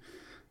coming,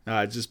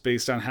 just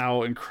based on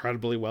how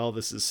incredibly well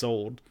this is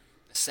sold.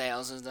 The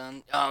sales is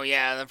done. Oh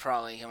yeah, they're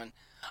probably coming.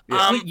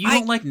 Yeah. Wait, you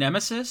don't like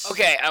Nemesis?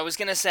 Okay, I was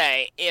gonna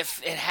say if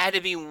it had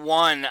to be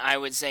one, I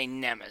would say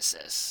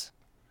Nemesis.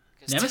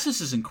 Nemesis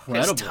is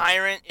incredible. Because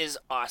Tyrant is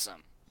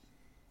awesome.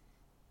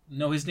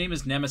 No, his name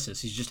is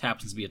Nemesis. He just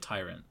happens to be a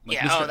tyrant. Like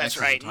yeah. Mr. Oh, that's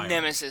right.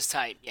 Nemesis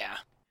type. Yeah.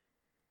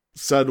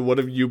 Son, what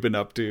have you been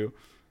up to?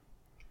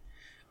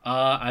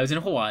 I was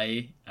in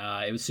Hawaii.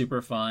 It was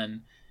super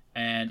fun,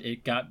 and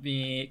it got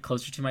me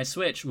closer to my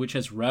Switch, which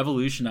has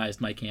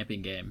revolutionized my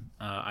camping game.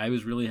 I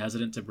was really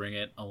hesitant to bring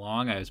it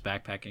along. I was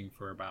backpacking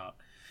for about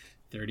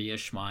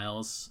 30-ish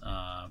miles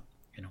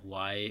in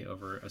Hawaii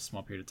over a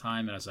small period of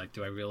time, and I was like,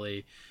 do I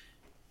really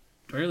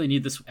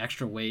need this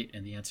extra weight?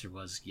 And the answer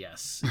was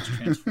yes. It's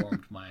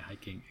transformed my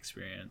hiking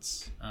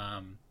experience.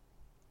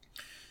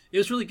 It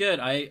was really good.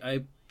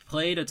 I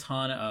played a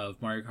ton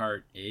of Mario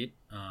Kart 8.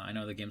 I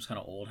know the game's kind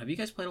of old. Have you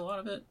guys played a lot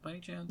of it by any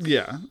chance?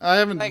 Yeah, I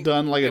haven't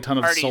done like a ton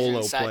of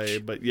solo play,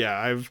 but yeah,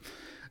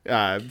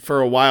 I've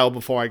for a while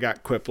before I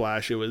got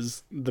Quiplash, it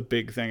was the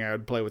big thing I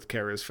would play with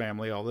Kara's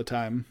family all the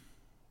time.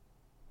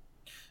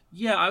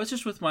 Yeah, I was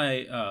just with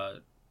my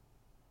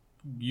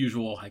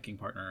usual hiking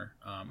partner,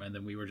 and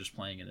then we were just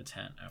playing in a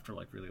tent after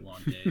like really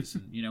long days,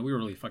 and we were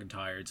really fucking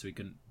tired, so we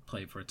couldn't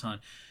play for a ton.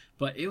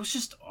 But it was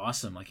just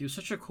awesome. Like, it was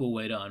such a cool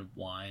way to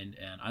unwind,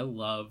 and I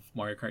love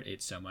Mario Kart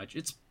 8 so much.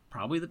 It's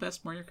probably the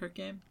best Mario Kart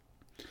game.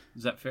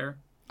 Is that fair?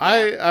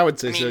 I would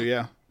say so,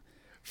 yeah.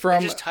 They're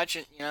just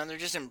touching, they're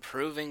just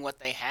improving what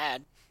they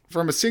had.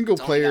 From a single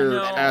player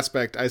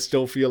aspect, I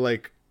still feel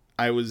like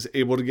I was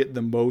able to get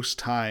the most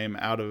time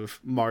out of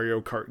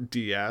Mario Kart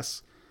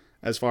DS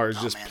as far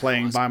as just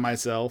playing by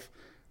myself.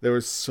 There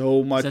was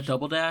so much... Is that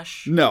Double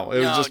Dash? No, it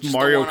was just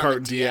Mario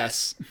Kart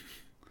DS.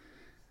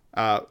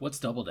 What's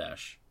Double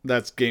Dash?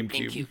 That's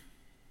GameCube.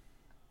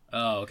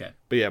 Oh, okay.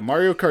 But yeah,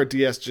 Mario Kart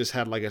DS just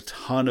had like a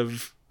ton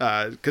of...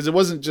 Because it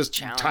wasn't just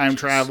time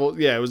travel.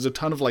 Yeah, it was a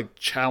ton of like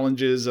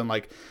challenges and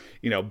like,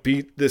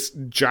 beat this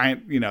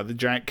giant, the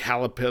giant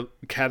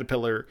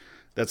caterpillar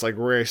that's like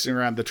racing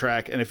around the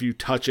track. And if you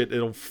touch it,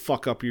 it'll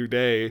fuck up your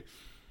day.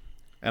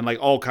 And like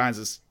all kinds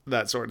of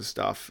that sort of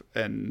stuff.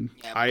 And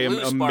I am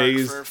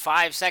amazed... for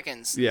 5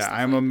 seconds. Yeah,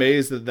 I'm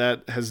amazed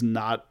that has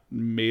not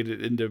made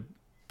it into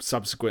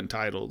subsequent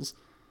titles.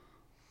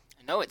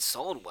 I know it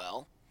sold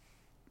well.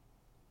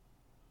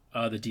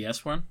 The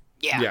DS one?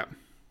 Yeah.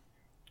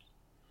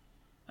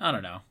 I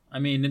don't know. I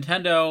mean,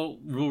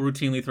 Nintendo will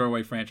routinely throw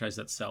away franchises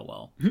that sell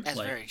well. That's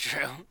very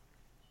true.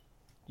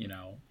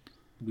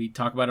 We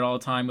talk about it all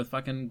the time with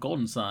fucking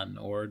Golden Sun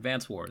or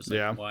Advance Wars.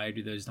 Like, why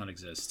do those not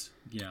exist?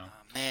 Oh,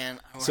 man,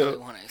 I really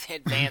want to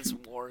Advance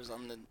Wars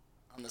on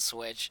the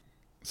Switch.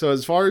 So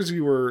as far as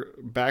you were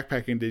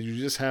backpacking, did you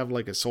just have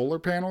like a solar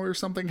panel or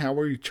something? How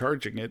were you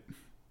charging it?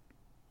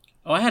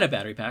 Oh, I had a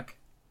battery pack.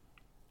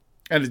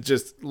 And it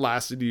just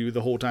lasted you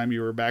the whole time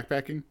you were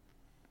backpacking?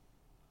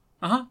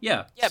 Uh-huh,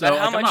 yeah. Yeah, so, but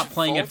how much I'm not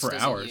playing it for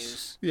does hours. It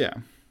use? Yeah.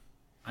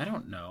 I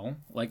don't know.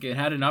 Like, it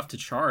had enough to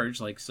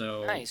charge, like,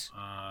 so... Nice.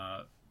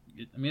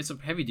 It's a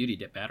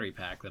heavy-duty battery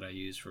pack that I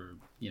use for,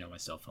 my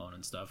cell phone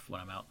and stuff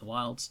when I'm out in the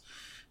wilds.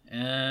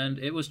 And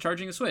it was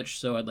charging the Switch,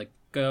 so I'd, like,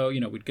 go,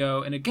 we'd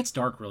go... And it gets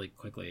dark really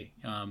quickly.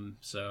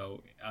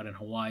 So out in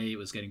Hawaii, it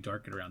was getting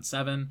dark at around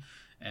 7,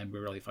 and we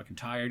were really fucking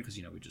tired because,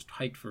 we just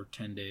hiked for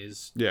 10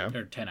 days. Yeah.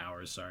 Or 10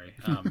 hours, sorry.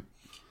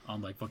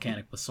 On, like,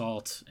 volcanic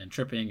basalt and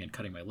tripping and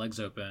cutting my legs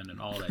open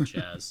and all that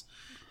jazz.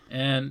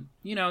 And,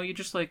 you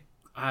just, like...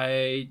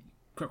 I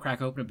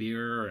crack open a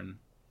beer and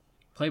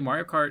play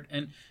Mario Kart.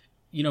 And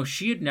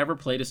she had never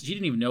played she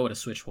didn't even know what a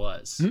Switch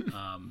was.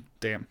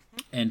 Damn.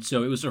 And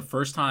so it was her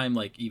first time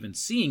like even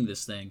seeing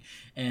this thing.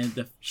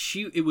 And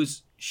she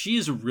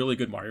is a really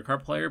good Mario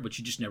Kart player, but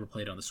she just never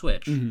played on the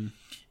Switch. Mm-hmm.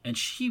 And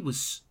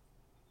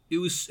it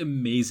was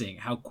amazing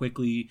how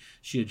quickly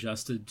she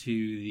adjusted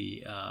to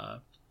the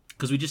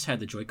because we just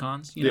had the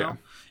Joy-Cons, you know,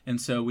 and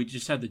so we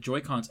just had the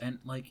Joy-Cons, and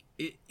like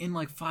in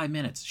like 5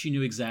 minutes, she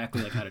knew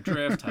exactly like how to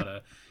drift, how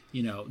to,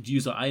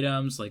 use the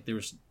items. Like it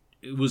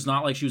was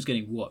not like she was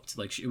getting whooped.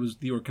 Like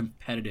they were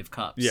competitive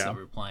cups that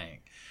we were playing,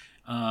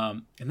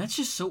 and that's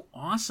just so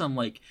awesome.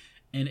 Like,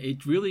 and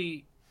it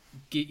really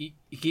gave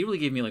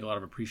me like a lot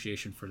of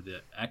appreciation for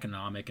the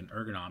economic and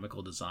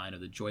ergonomical design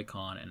of the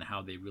Joy-Con and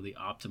how they really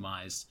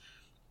optimized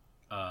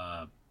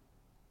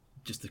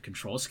just the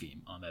control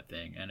scheme on that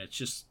thing. And it's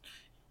just,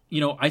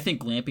 I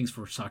think glamping's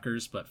for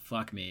suckers, but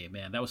fuck me,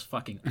 man, that was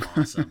fucking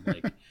awesome.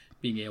 Like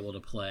being able to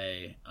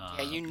play.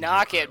 You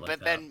knock it, like but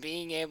that. then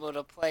being able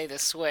to play the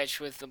Switch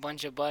with a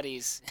bunch of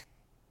buddies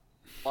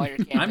while you're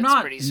camping, I'm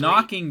not pretty sweet.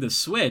 knocking the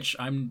Switch.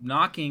 I'm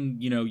knocking,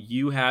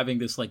 you having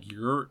this like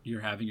you're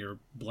having your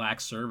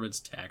black servants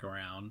tag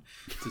around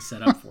to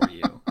set up for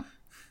you.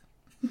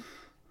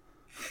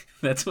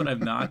 That's what I'm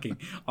knocking.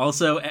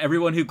 Also,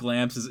 everyone who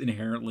glamps is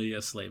inherently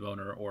a slave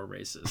owner or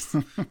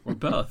racist, or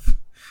both.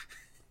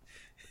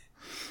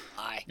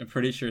 I'm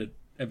pretty sure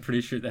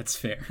that's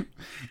fair.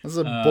 That's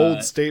a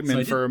bold statement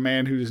so for a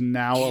man who's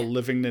now a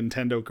living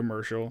Nintendo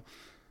commercial.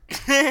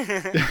 Fucking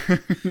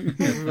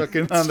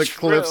on the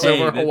cliffs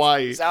over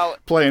Hawaii,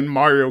 playing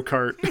Mario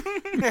Kart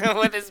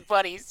with his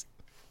buddies,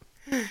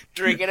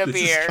 drinking a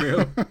beer. Is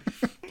true.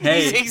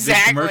 Hey,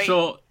 exactly. The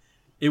commercial.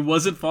 It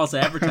wasn't false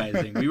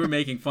advertising. We were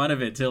making fun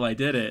of it till I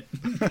did it.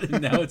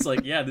 Now it's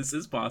like, yeah, this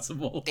is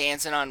possible.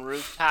 Dancing on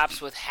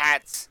rooftops with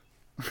hats.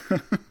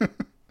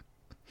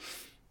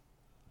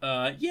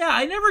 Yeah,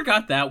 I never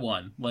got that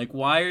one. Like,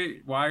 why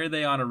are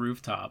they on a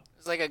rooftop?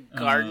 It's like a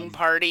garden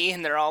party,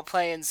 and they're all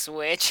playing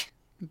Switch.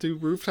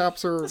 Dude,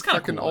 rooftops are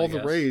fucking cool, all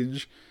the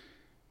rage.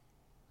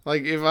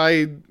 Like, if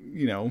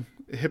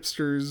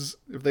hipsters,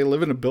 if they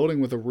live in a building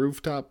with a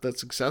rooftop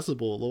that's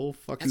accessible, they'll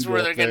fucking That's go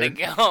where up they're there.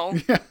 gonna go.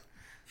 Yeah.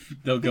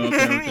 They'll go up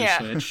there with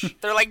their Switch.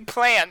 They're like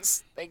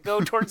plants. They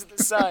go towards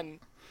the sun.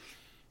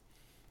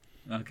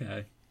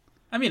 Okay.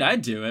 I mean,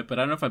 I'd do it, but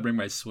I don't know if I'd bring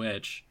my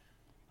Switch.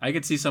 I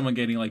could see someone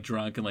getting like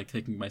drunk and like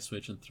taking my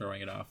Switch and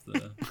throwing it off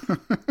the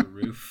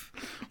roof.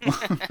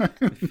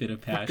 Fit of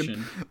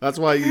passion. That's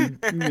why you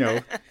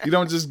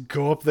don't just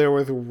go up there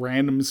with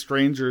random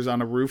strangers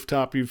on a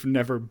rooftop you've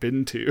never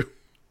been to.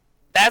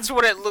 That's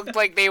what it looked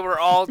like they were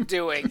all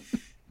doing.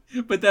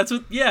 But that's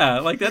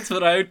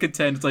what I would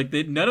contend. It's like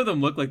none of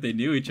them look like they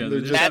knew each other.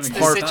 They're That's just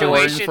the parkouring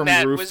situation from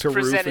that roof was to roof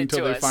presented until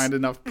to they us. find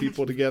enough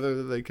people together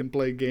that they can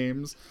play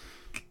games.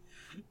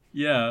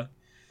 Yeah.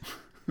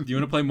 Do you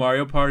want to play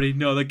Mario Party?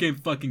 No, that game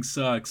fucking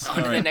sucks. On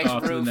to All the right, next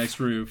off to the roof. next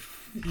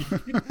roof.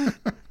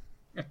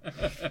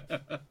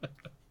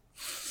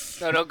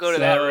 No, don't go to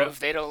that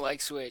roof. They don't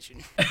like Switch.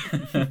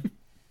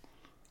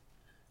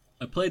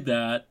 I played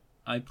that.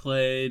 I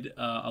played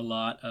a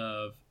lot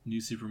of New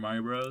Super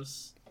Mario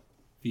Bros.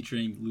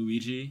 Featuring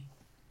Luigi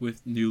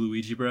with new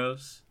Luigi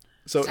Bros.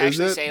 So Does it is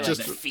actually it say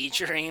just like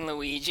featuring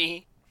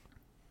Luigi?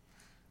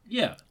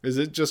 Yeah. is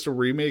it just a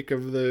remake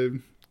of the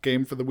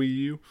game for the Wii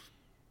U?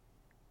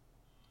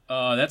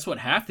 That's what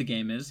half the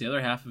game is. The other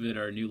half of it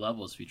are new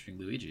levels featuring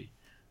Luigi.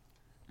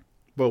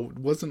 But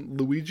wasn't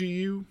Luigi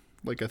U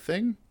like a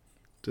thing?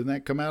 Didn't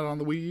that come out on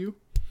the Wii U?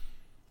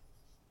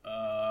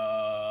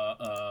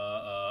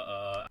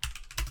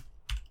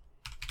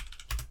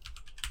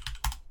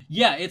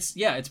 Yeah,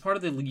 it's part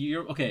of the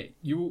year. Okay,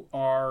 you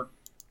are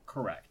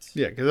correct.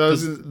 Yeah,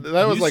 because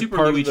that was New like Super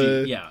part Luigi, of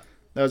the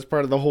that was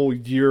part of the whole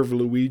year of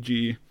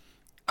Luigi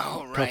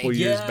Oh, a right. couple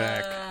years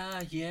back.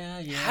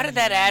 Yeah. How did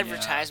that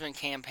advertisement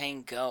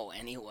campaign go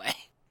anyway?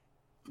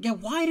 Yeah,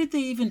 why did they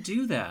even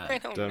do that? I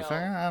don't know.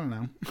 I don't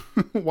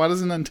know. Why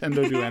doesn't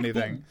Nintendo do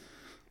anything?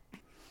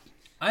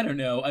 I don't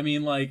know. I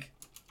mean, like,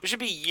 There should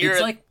be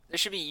there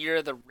should be Year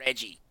of the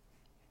Reggie.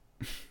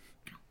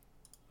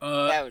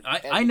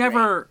 I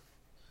never.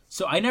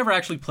 So I never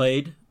actually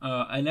played.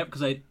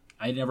 Because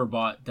I never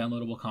bought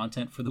downloadable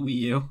content for the Wii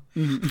U.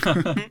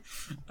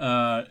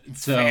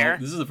 So Fair.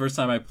 this is the first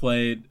time I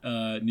played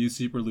New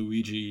Super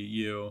Luigi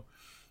U,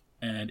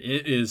 and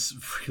it is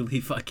really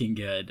fucking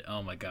good.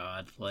 Oh my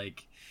god!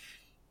 Like,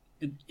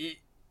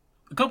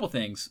 a couple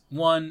things.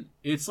 One,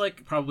 it's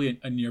like probably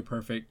a near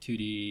perfect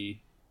 2D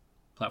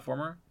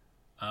platformer.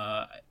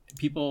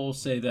 People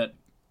say that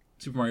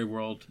Super Mario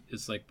World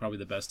is like probably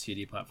the best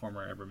 2D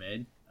platformer ever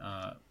made,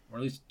 or at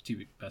least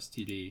best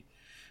 2D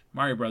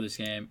Mario Brothers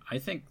game. I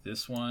think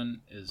this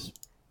one is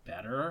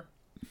better,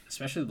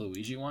 especially the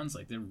Luigi ones.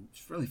 Like, they're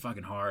really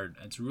fucking hard.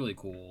 It's really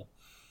cool.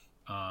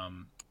 I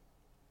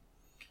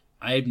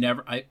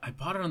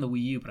bought it on the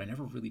Wii U, but I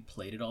never really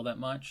played it all that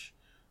much.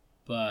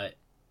 But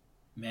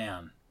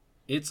man,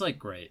 it's like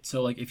great.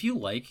 So like, if you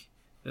like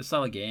this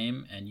style of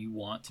game and you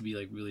want to be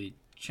like really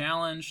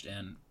challenged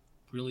and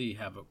really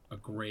have a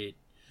great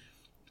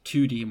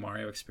 2D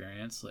Mario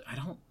experience. Like, I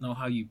don't know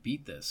how you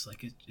beat this.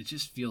 Like, it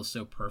just feels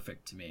so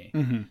perfect to me.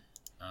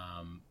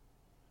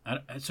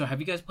 So have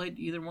you guys played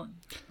either one,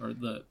 or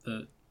the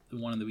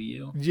one on the Wii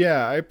U?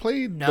 Yeah, I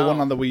played the one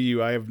on the Wii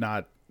U. I have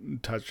not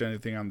touched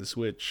anything on the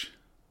Switch.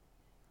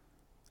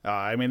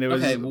 I mean, it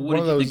was okay. Well, what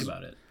did you think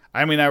about it?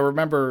 I mean, I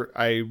remember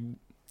I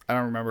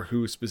don't remember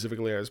who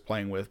specifically I was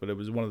playing with, but it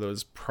was one of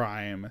those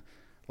prime,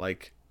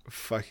 like,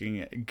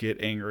 fucking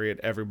get angry at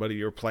everybody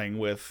you're playing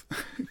with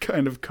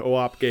kind of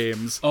co-op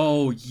games.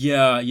 Oh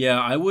yeah,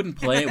 I wouldn't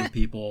play it with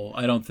people,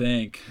 I don't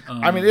think.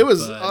 I mean, it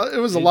was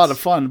a lot of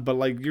fun, but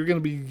like, you're gonna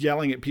be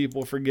yelling at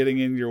people for getting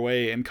in your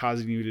way and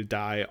causing you to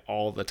die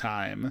all the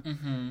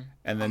time,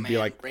 and then be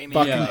like,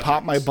 fucking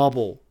pop my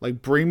bubble,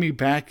 like, bring me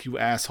back, you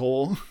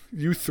asshole.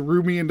 You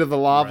threw me into the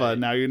lava, right.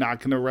 Now you're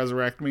not gonna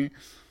resurrect me.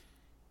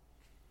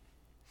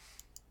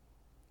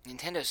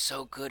 Nintendo's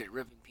so good at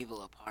ripping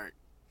people apart.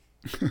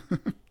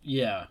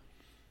 Yeah,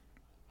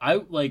 I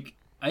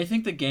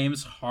think the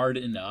game's hard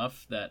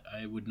enough that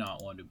I would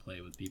not want to play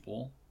with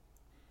people,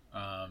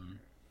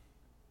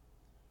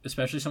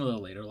 especially some of the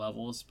later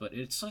levels. But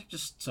it's like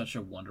just such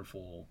a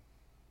wonderful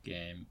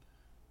game.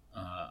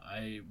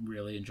 I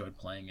really enjoyed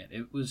playing it.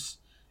 It was,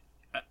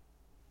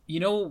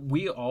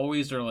 we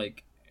always are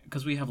like,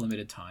 because we have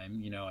limited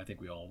time. I think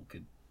we all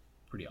could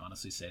pretty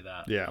honestly say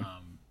that. Yeah.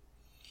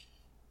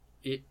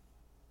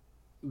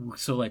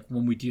 So like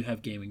when we do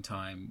have gaming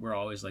time, we're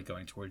always like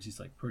going towards these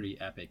like pretty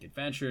epic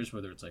adventures,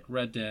 whether it's like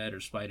Red Dead or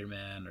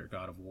Spider-Man or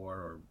God of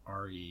War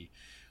or RE.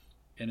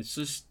 And it's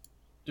just,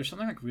 there's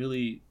something like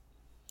really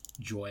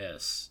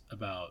joyous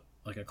about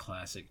like a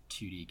classic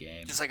 2D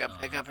game. Just like a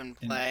pick up and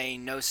play,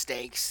 no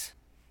stakes.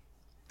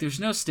 There's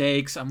no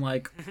stakes. I'm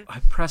like,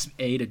 I press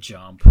A to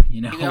jump,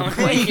 You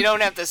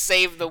don't have to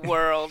save the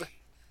world.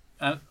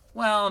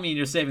 Well, I mean,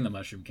 you're saving the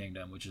Mushroom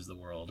Kingdom, which is the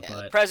world. Yeah,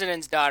 but the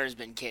president's daughter's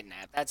been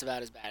kidnapped. That's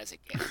about as bad as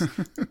it gets.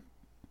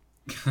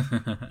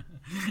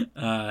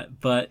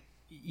 But,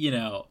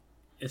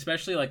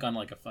 especially like on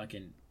like a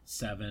fucking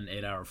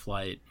 7-8 hour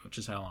flight, which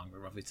is how long it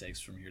roughly takes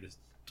from here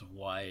to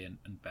Hawaii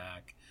and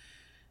back.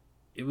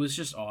 It was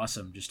just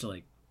awesome just to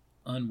like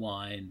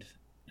unwind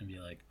and be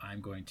like,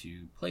 I'm going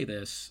to play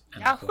this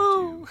and I'm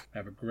going to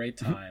have a great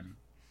time.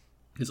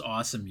 It's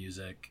awesome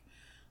music.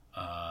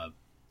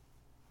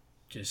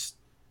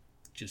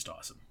 Just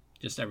awesome.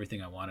 Just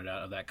everything I wanted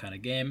out of that kind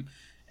of game.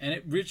 And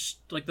it reached,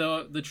 like,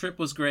 the trip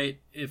was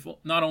great, if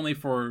not only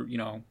for,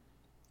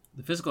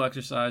 the physical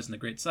exercise and the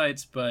great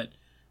sights, but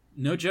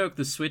no joke,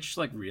 the Switch,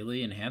 like,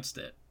 really enhanced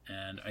it.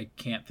 And I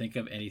can't think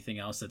of anything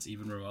else that's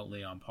even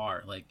remotely on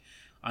par. Like,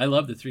 I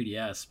love the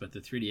 3DS, but the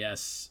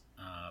 3DS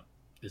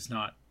is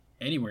not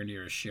anywhere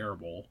near as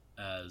shareable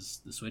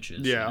as the Switch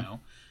is. Yeah.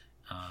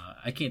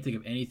 I can't think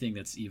of anything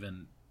that's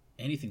even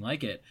anything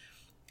like it.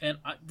 And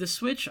the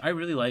Switch, I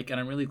really like, and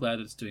I'm really glad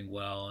that it's doing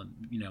well.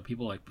 And,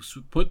 people like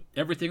put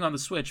everything on the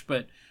Switch,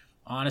 but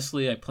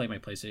honestly, I play my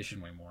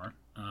PlayStation way more.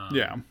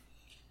 Yeah.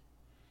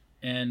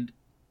 And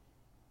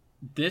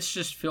this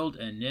just filled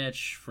a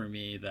niche for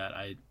me that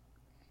I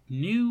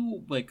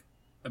knew, like,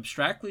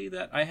 abstractly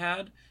that I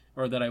had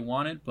or that I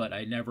wanted, but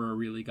I never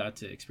really got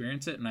to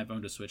experience it. And I've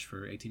owned a Switch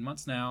for 18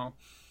 months now,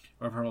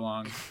 or however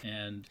long.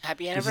 And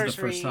happy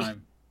anniversary. This is the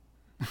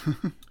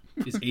first time.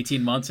 Is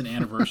 18 months an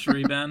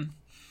anniversary, Ben?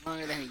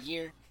 Longer than a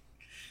year.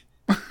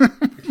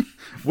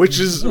 Which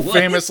is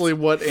famously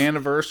what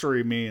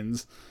anniversary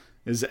means,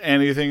 is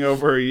anything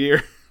over a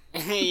year.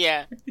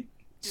 Yeah,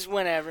 just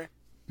whenever.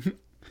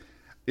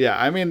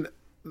 Yeah, I mean,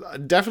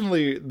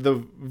 definitely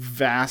the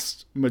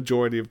vast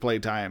majority of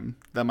playtime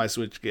that my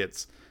Switch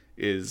gets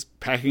is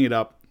packing it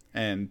up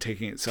and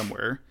taking it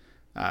somewhere.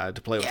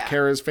 To play with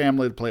Kara's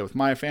family, to play with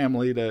my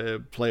family,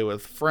 to play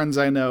with friends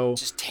I know.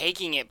 Just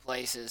taking it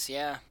places,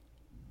 yeah.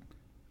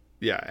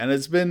 Yeah, and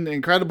it's been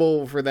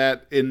incredible for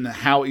that in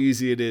how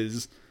easy it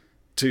is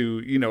to,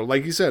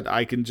 like you said,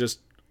 I can just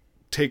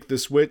take the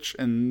Switch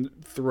and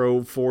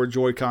throw 4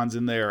 Joy-Cons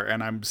in there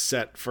and I'm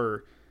set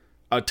for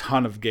a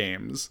ton of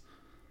games.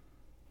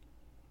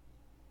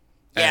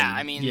 Yeah, and,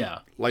 I mean... Yeah.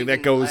 Like,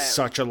 that goes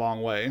such a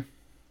long way.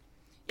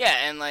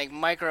 Yeah, and, like,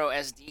 micro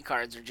SD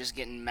cards are just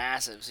getting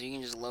massive, so you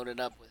can just load it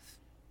up with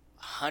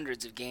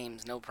hundreds of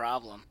games, no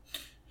problem.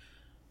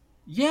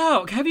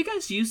 Yeah, have you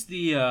guys used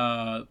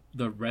the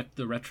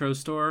retro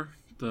store?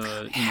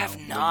 I have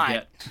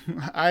not.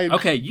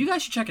 Okay, you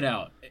guys should check it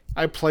out.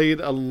 I played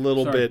a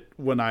little bit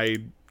when I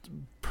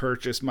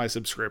purchased my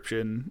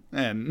subscription,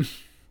 and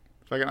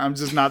I'm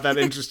just not that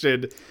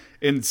interested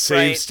in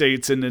save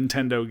states in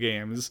Nintendo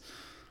games.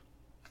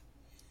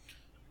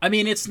 I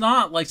mean, it's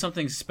not like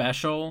something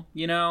special,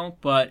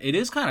 but it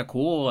is kind of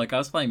cool. Like, I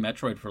was playing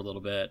Metroid for a little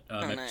bit,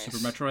 nice. Super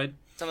Metroid.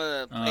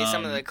 Play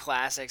some of the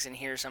classics and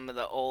hear some of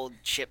the old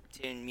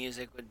chiptune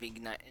music would be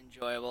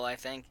enjoyable, I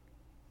think.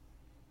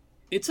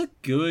 It's a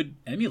good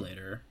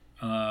emulator.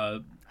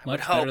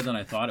 Much better than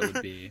I thought it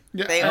would be.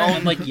 Yeah,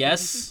 and like,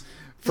 yes.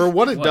 For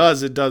what it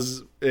does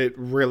it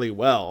really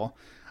well.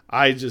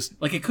 I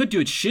just... Like, it could do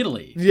it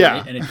shittily. Yeah.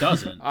 Right? And it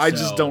doesn't. I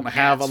just don't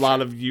have a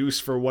lot of use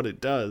for what it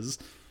does,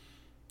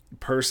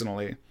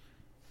 personally.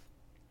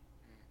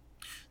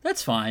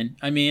 That's fine.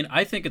 I mean,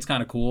 I think it's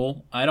kind of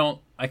cool. I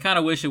kind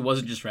of wish it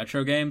wasn't just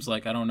retro games.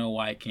 Like, I don't know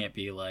why it can't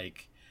be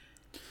like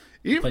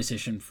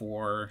PlayStation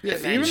 4. Yeah,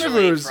 even if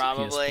it was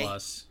probably. PS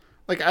Plus.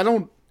 Like,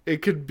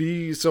 it could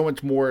be so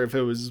much more if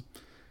it was,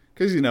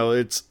 because,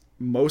 it's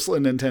mostly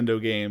Nintendo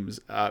games,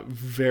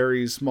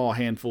 very small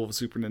handful of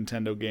Super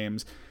Nintendo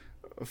games.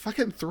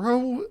 Fucking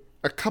throw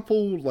a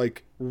couple,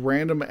 like,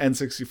 random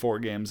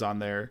N64 games on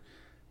there.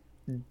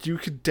 You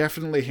could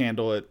definitely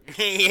handle it.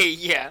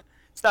 Yeah.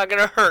 It's not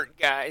gonna hurt,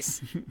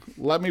 guys.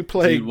 Let me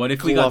play Dude, what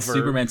if we Glover. got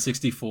Superman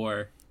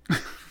 64?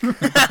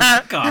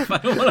 Fuck off. I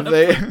don't want to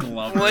play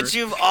Glover. What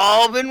you've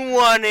all been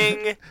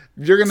wanting.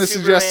 You're going to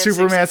suggest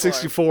Superman 64.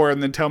 64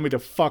 and then tell me to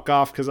fuck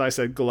off because I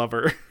said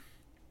Glover.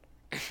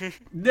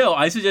 No,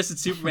 I suggested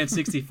Superman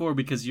 64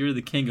 because you're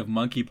the king of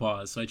monkey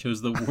paws, so I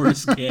chose the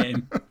worst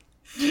game.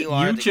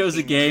 You chose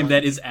a game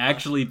that is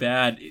actually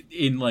bad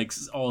in, like,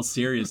 all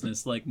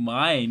seriousness. Like,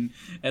 mine,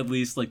 at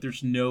least, like,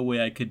 there's no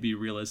way I could be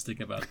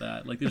realistic about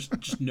that. Like, there's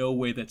just no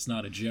way that's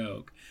not a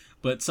joke.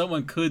 But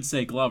someone could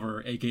say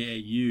Glover, a.k.a.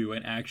 you,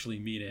 and actually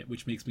mean it,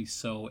 which makes me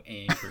so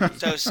angry.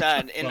 So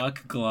sad.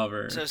 Fuck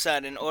Glover. So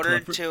sad. In order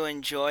to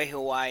enjoy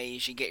Hawaii, you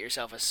should get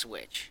yourself a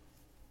Switch.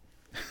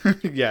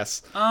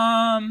 Yes.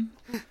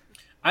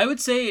 I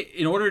would say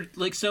in order,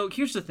 like, so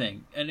here's the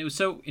thing, and it was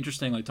so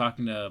interesting, like,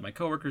 talking to my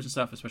coworkers and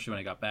stuff, especially when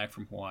I got back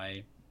from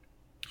Hawaii,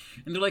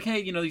 and they're like,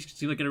 hey, you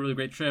seem like a really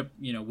great trip,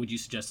 would you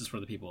suggest this for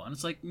other people? And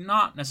it's like,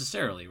 not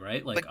necessarily,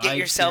 right? Like, but get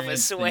yourself a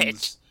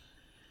Switch.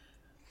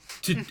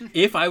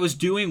 If I was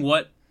doing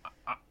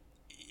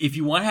if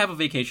you want to have a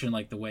vacation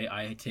like the way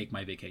I take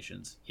my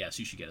vacations, yes,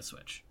 you should get a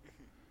Switch.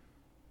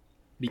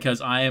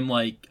 Because I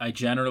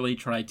generally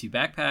try to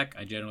backpack.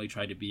 I generally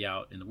try to be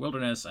out in the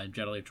wilderness. I'm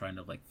generally trying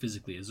to, like,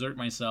 physically exert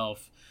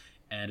myself.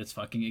 And it's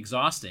fucking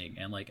exhausting.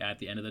 And, like, at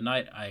the end of the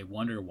night, I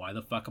wonder, why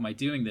the fuck am I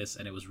doing this?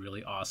 And it was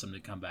really awesome to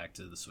come back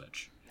to the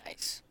Switch.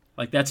 Nice.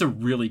 Like, that's a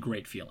really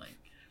great feeling.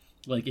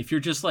 Like, if you're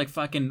just, like,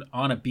 fucking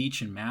on a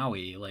beach in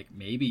Maui, like,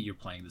 maybe you're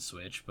playing the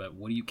Switch, but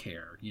what do you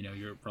care?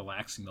 You're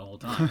relaxing the whole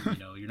time.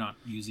 You're not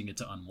using it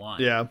to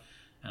unwind. Yeah.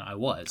 And I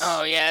was.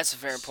 Oh, yeah, that's a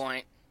fair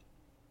point.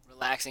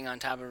 Relaxing on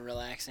top of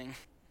relaxing.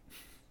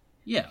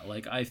 Yeah,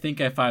 like, I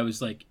think if I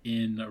was, like,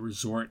 in a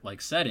resort,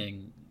 like,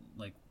 setting,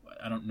 like,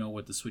 I don't know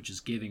what the Switch is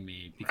giving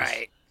me. Because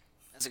right.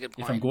 That's a good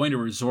point. If I'm going to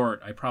a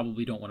resort, I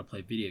probably don't want to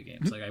play video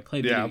games. Like, I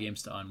play video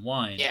games to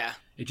unwind. Yeah.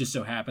 It just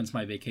so happens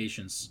my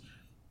vacations,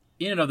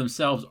 in and of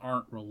themselves,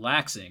 aren't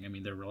relaxing. I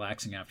mean, they're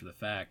relaxing after the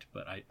fact,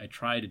 but I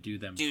try to do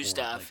them for,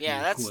 stuff. Like,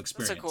 that's cool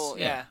experience. That's a cool,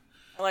 yeah.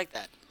 I like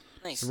that.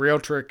 Nice. The real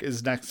trick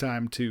is next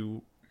time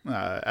to,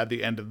 at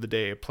the end of the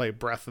day, play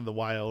Breath of the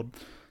Wild.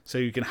 So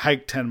you can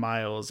hike 10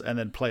 miles and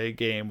then play a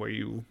game where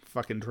you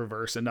fucking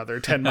traverse another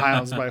 10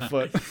 miles by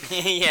foot.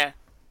 Yeah.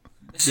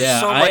 This is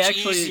so much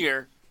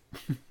easier.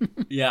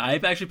 Yeah,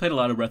 I've actually played a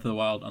lot of Breath of the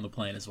Wild on the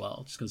plane as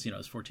well, just because,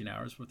 it's 14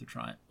 hours worth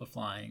of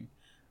flying.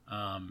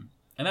 And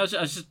I was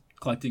just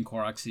collecting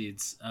Korok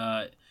seeds.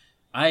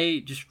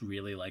 I just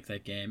really like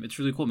that game. It's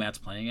really cool Matt's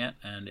playing it,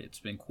 and it's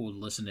been cool to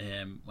listen to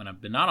him when I've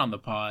been not on the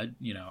pod,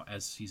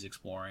 as he's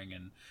exploring.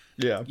 And,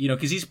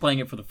 because he's playing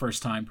it for the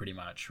first time pretty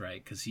much,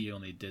 right? Because he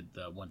only did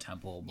the one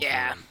temple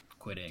before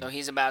quitting. So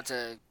he's about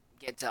to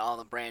get to all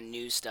the brand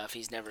new stuff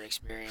he's never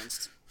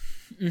experienced.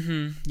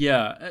 Mm-hmm.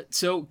 Yeah.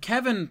 So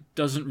Kevin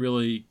doesn't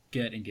really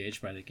get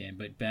engaged by the game,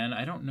 but Ben,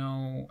 I don't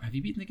know. Have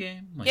you beaten the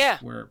game? Like, I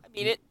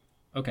beat it.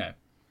 Okay.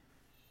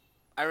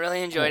 I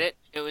really enjoyed it.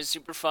 It was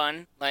super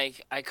fun.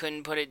 Like, I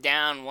couldn't put it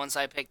down once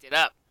I picked it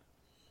up.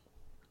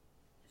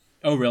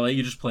 Oh, really?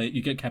 You just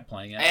kept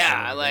playing it?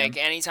 Yeah, like,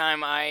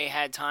 anytime I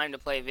had time to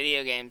play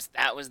video games,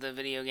 that was the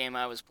video game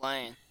I was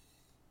playing.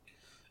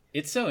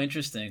 It's so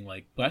interesting.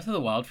 Like, Breath of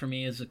the Wild for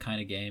me is a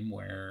kind of game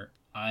where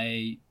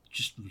I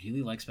just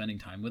really like spending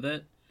time with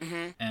it.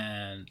 Mm-hmm.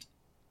 And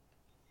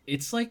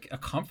it's like a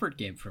comfort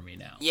game for me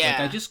now. Yeah. Like,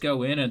 I just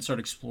go in and start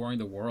exploring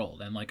the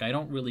world, and, like, I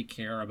don't really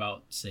care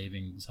about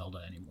saving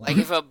Zelda anymore. Like,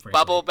 if a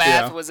bubble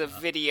bath was a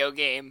video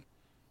game.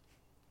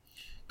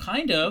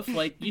 Kind of.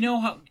 Like, you know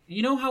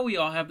how we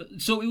all have...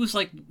 So it was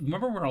like,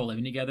 remember we were all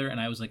living together, and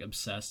I was, like,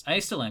 obsessed. I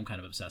still am kind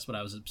of obsessed, but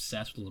I was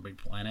obsessed with Little Big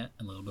Planet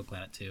and Little Big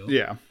Planet 2.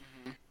 Yeah.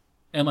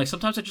 And, like,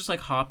 sometimes I just, like,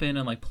 hop in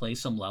and, like, play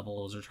some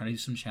levels or try to do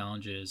some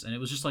challenges, and it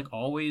was just, like,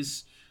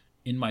 always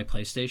in my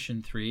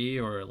PlayStation 3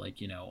 or, like,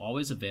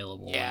 always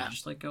available. Yeah. And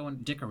just, like, go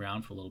and dick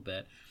around for a little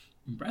bit.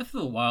 Breath of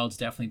the Wild's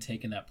definitely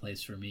taken that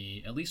place for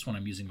me, at least when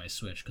I'm using my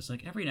Switch, because,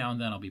 like, every now and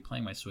then I'll be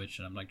playing my Switch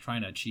and I'm, like,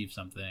 trying to achieve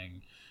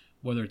something,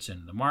 whether it's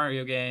in the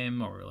Mario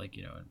game or, like,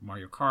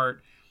 Mario Kart,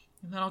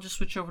 and then I'll just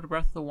switch over to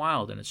Breath of the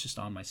Wild, and it's just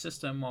on my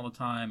system all the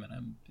time, and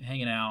I'm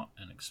hanging out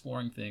and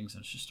exploring things,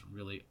 and it's just a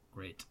really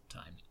great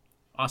time.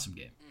 Awesome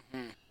game.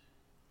 Mm-hmm.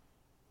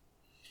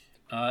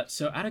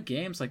 So out of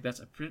games, like,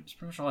 that's pretty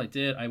much all I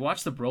did. I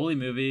watched the Broly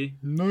movie.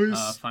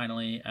 Nice.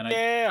 Finally, and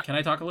Yeah. Can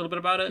I talk a little bit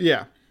about it?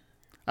 Yeah.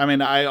 I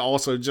mean, I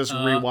also just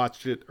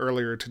rewatched it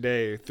earlier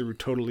today through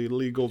totally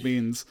legal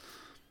means.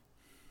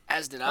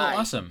 As did I. Oh,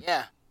 awesome.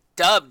 Yeah.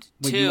 Dubbed,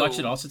 Wait, too. you watched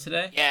it also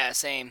today? Yeah,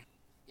 same.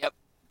 Yep.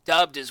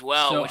 Dubbed as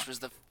well,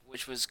 So,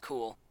 which was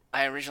cool.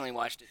 I originally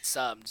watched it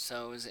subbed,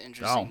 so it was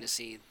interesting to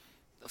see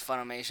the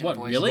Funimation What,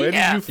 voice. really? Where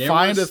Yeah. did you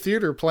find a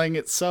theater playing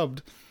it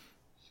subbed?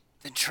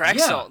 The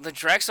Drexel. Yeah. The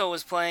Drexel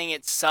was playing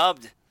it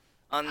subbed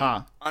on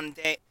Huh. on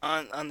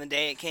the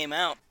day it came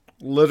out.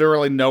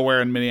 Literally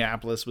nowhere in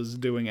Minneapolis was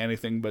doing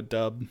anything but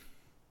dub.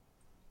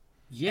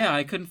 Yeah,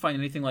 I couldn't find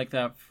anything like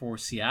that for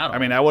Seattle. I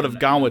mean, I would have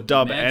gone with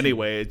dub imagine.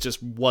 anyway. It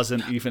just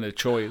wasn't even a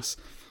choice.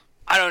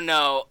 I don't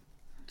know.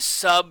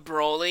 Sub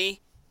Broly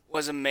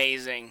was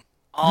amazing.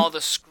 All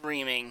the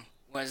screaming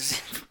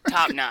was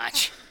top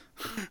notch.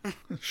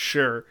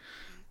 Sure.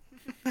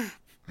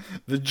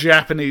 The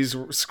Japanese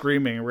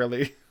screaming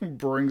really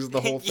brings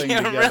the whole thing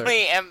Yeah, together.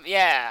 really.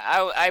 Yeah,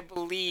 I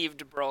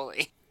believed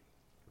Broly.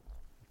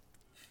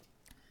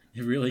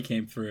 It really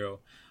came through.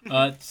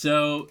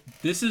 So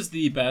this is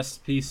the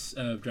best piece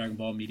of Dragon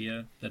Ball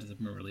media that has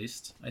been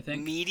released, I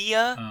think.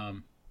 Media?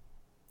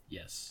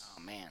 Yes.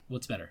 Oh man,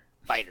 What's better?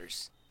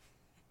 fighters.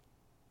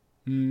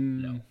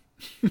 No.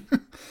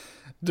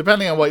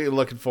 Depending on what you're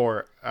looking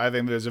for, I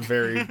think there's a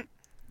very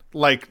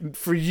like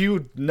for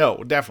you,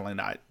 no, definitely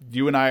not.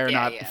 You and I are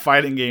not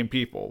fighting game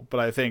people, but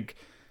I think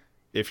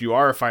if you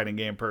are a fighting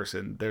game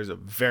person, there's a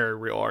very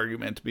real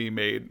argument to be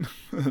made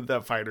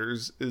that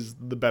Fighters is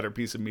the better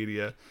piece of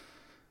media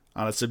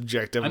on a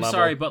subjective level. I'm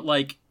sorry, but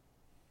like,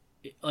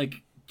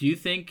 do you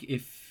think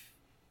if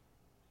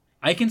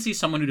I can see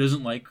someone who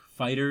doesn't like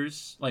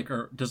Fighters,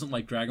 or doesn't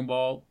like Dragon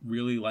Ball,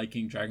 really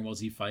liking Dragon Ball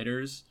Z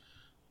Fighters,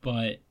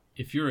 but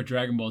if you're a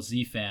Dragon Ball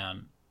Z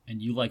fan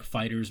and you like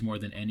Fighters more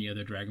than any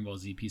other Dragon Ball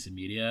Z piece of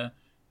media,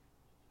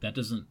 that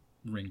doesn't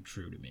ring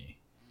true to me.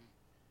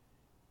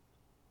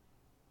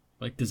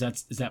 Like, is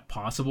that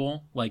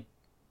possible? Like,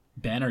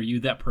 Ben, are you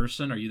that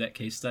person? Are you that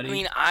case study? I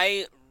mean,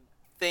 I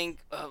think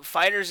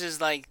Fighters is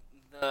like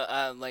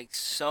the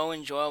so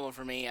enjoyable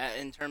for me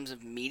in terms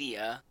of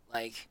media.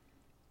 Like,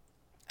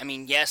 I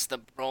mean, yes, the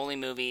Broly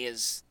movie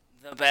is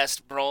the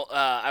best.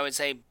 I would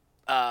say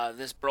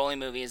this Broly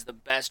movie is the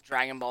best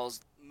Dragon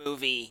Ball's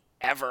movie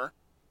ever.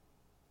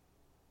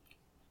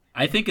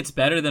 I think it's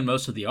better than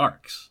most of the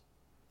arcs.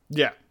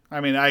 Yeah,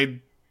 I mean, I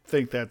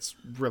think that's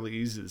really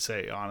easy to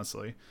say,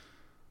 honestly.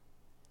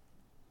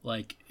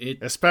 Like it,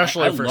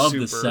 especially I for love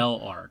Super. the Cell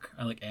arc.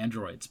 I like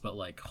androids, but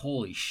like,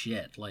 holy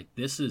shit! Like,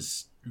 this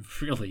is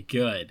really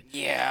good.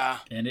 Yeah,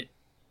 and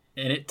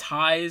it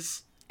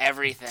ties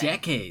everything,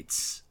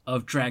 decades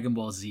of Dragon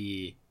Ball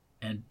Z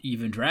and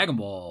even Dragon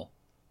Ball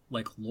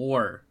like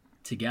lore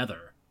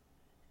together,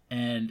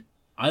 and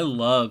I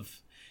love.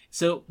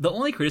 So the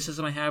only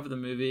criticism I have of the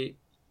movie,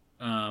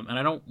 and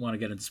I don't want to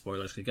get into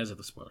spoilers because you guys have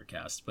the spoiler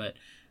cast, but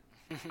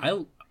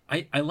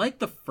I like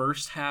the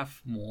first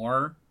half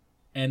more.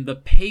 And the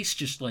pace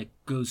just like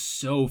goes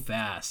so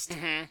fast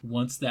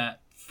once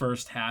that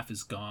first half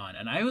is gone.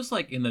 And I was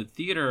like in the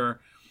theater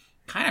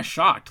kind of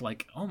shocked,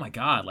 like, oh my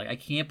God, like I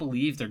can't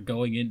believe they're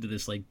going into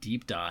this like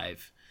deep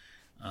dive.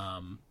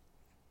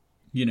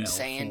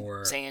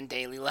 saying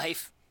daily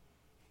life.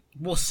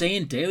 Well,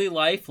 saying daily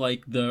life,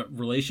 like the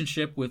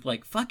relationship with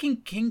like fucking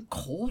King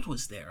Cold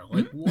was there.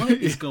 Like, what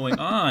is going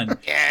on?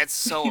 Yeah, it's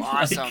so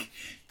awesome.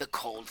 The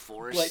Cold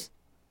Force. Like,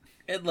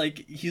 and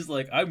like he's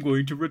like, I'm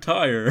going to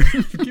retire,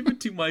 give it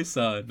to my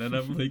son, and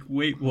I'm like,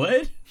 wait,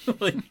 what?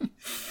 Like, and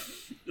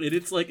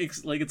it's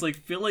like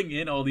filling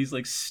in all these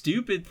like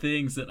stupid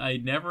things that I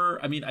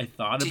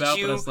thought about,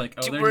 but I was like,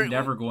 oh, they're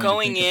never going to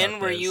think in.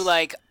 about Were this. you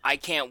like, I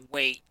can't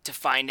wait to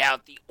find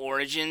out the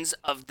origins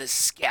of the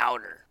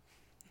Scouter?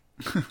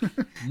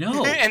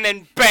 No. And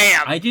then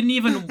bam! I didn't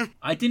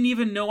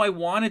even know I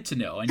wanted to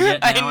know, and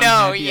yet now I know, I'm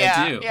happy yeah,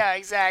 I do. yeah,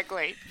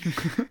 exactly.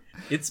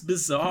 It's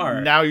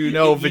bizarre. Now you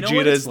know what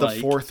Vegeta it's is the like.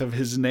 fourth of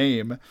his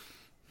name.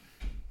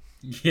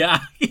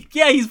 Yeah,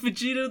 yeah, he's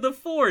Vegeta the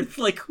Fourth.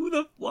 Like,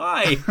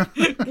 why?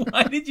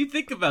 Why did you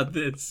think about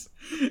this?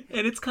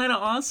 And it's kind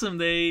of awesome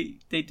they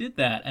did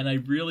that, and I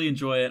really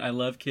enjoy it. I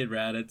love Kid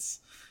Raditz.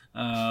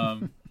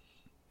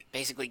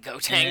 Basically,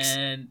 Gotenks.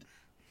 And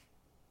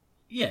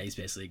yeah, he's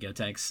basically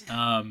Gotenks.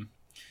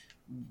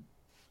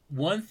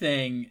 One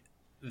thing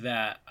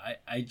that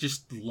I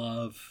just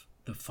love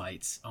the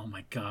fights. Oh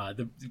my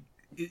God,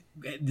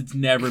 it's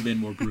never been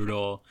more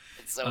brutal.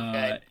 It's so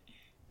good.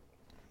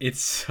 It's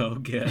so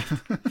good.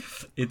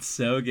 It's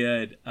so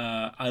good.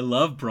 I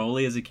love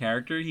Broly as a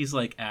character. He's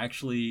like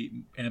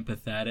actually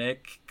empathetic,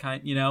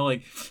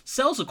 like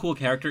Cell's a cool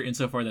character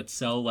insofar that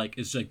Cell like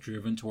is like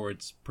driven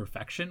towards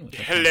perfection, which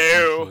I kind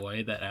of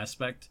enjoy that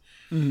aspect.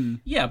 Mm-hmm.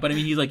 Yeah, but I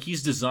mean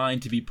he's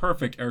designed to be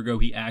perfect, ergo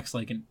he acts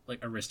like an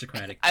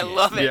aristocratic kid. I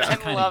love it. Yeah. I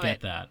kind love of get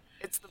it. that.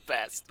 It's the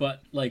best.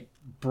 But like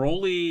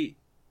Broly,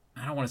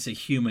 I don't want to say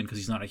human because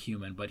he's not a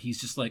human, but he's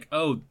just like,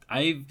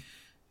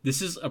 this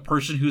is a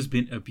person who's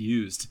been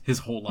abused his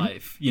whole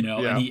life, Yeah.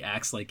 and he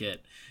acts like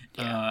it.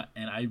 Yeah.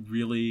 And I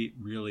really,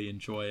 really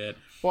enjoy it.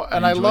 Well,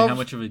 and I I enjoy love how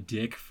much of a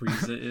dick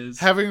Frieza is.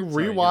 having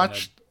Sorry, go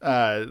rewatched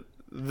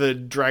the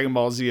Dragon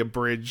Ball Z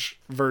abridged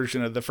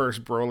version of the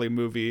first Broly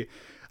movie.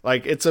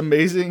 Like, it's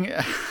amazing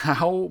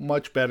how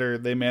much better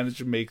they managed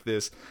to make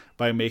this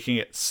by making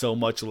it so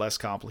much less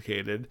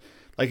complicated.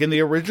 Like in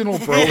the original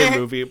Broly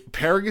movie,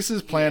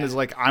 Paragus' plan is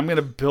like, I'm going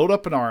to build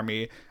up an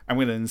army, I'm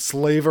going to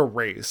enslave a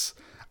race,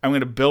 I'm going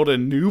to build a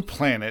new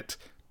planet,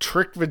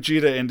 trick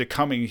Vegeta into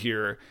coming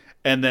here,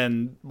 and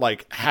then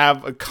like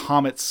have a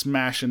comet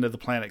smash into the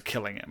planet,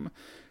 killing him.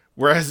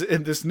 Whereas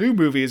in this new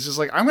movie, it's just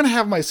like, I'm going to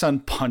have my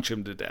son punch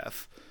him to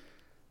death.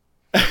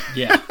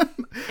 Yeah.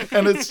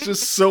 And it's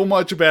just so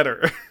much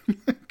better.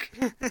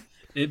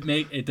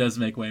 It does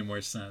make way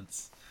more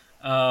sense.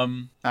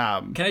 Can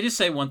I just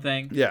say one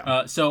thing?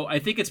 Yeah. So I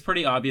think it's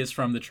pretty obvious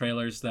from the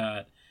trailers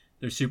that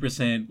they're Super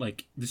Saiyan,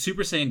 like the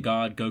Super Saiyan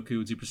God Goku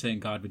and Super Saiyan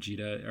God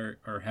Vegeta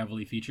are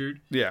heavily featured.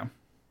 Yeah.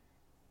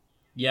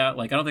 Yeah,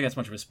 like I don't think that's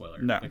much of a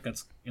spoiler. No. Like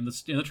that's in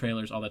the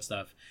trailers, all that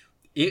stuff.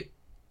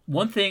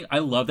 One thing I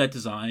love that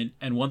design,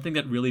 and one thing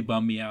that really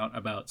bummed me out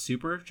about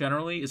Super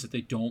generally is that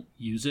they don't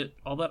use it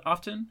all that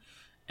often.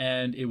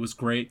 And it was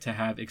great to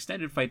have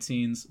extended fight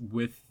scenes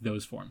with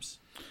those forms.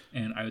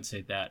 And I would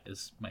say that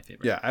is my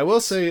favorite. Yeah, I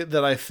will say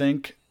that I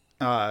think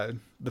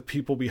the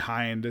people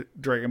behind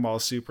Dragon Ball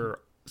Super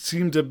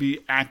seem to be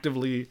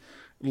actively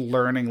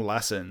learning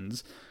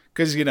lessons.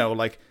 Because, you know,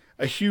 like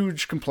a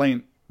huge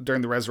complaint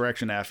during the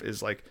Resurrection F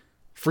is like,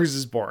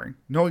 Frieza's boring.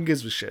 No one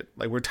gives a shit.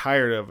 Like, we're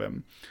tired of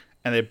him.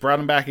 And they brought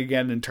him back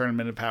again in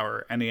Tournament of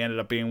Power, and he ended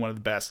up being one of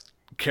the best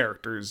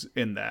characters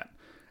in that.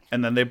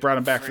 And then they brought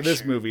him back for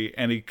this movie,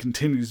 and he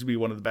continues to be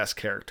one of the best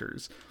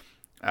characters.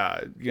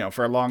 You know,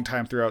 for a long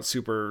time throughout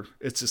Super,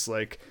 it's just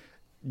like,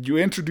 you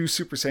introduced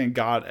Super Saiyan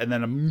God, and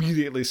then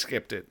immediately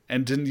skipped it,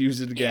 and didn't use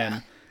it again.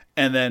 Yeah.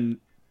 And then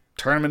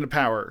Tournament of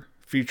Power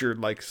featured,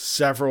 like,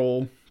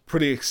 several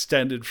pretty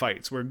extended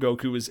fights where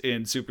Goku was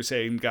in Super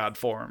Saiyan God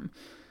form.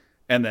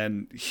 And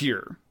then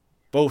here,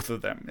 both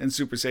of them in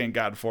Super Saiyan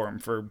God form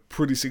for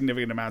pretty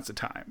significant amounts of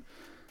time.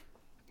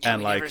 Yeah,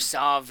 and we never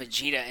saw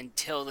Vegeta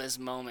until this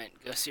moment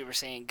go Super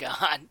Saiyan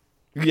God.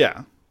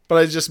 Yeah, but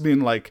I just mean,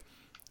 like,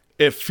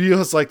 it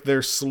feels like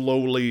they're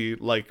slowly,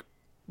 like,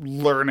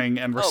 learning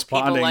and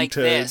responding people like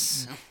to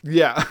this.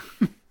 Yeah.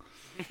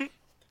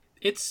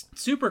 It's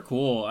super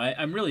cool.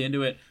 I'm really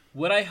into it.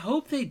 What I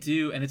hope they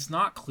do, and it's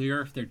not clear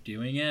if they're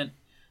doing it,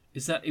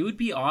 is that it would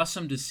be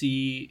awesome to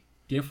see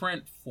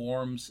different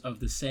forms of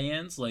the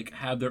Saiyans like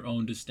have their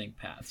own distinct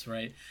paths,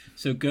 right?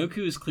 So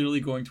Goku is clearly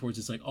going towards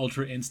this like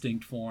Ultra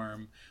Instinct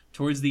form.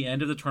 Towards the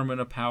end of the Tournament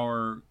of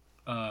Power,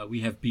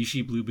 we have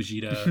Bishi Blue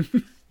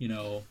Vegeta. You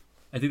know,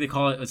 I think they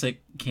call it's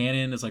like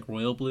canon is like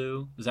Royal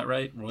Blue. Is that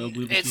right? Royal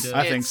Blue Vegeta.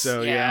 I think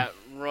so. Yeah.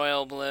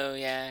 Royal Blue.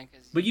 Yeah.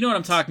 But you know what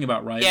I'm talking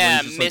about, right?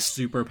 Yeah. Just, like,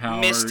 super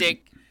powered.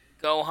 Mystic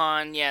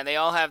Gohan. Yeah, they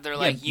all have their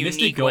like unique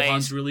Mystic ways.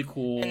 Gohan's really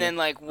cool. And then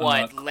like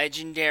what?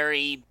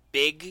 Legendary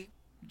Big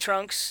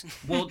Trunks?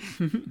 Well,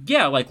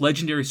 yeah, like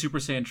Legendary Super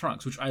Saiyan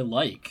Trunks, which I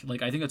like.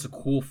 Like, I think that's a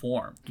cool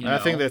form. I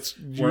think that's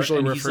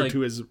usually referred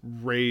to as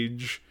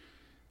Rage.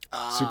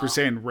 Super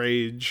Saiyan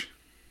Rage.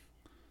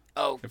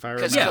 Oh,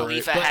 because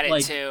Khalifa had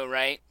it too,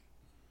 right?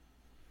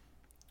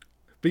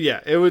 But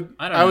yeah,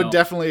 I would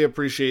definitely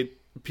appreciate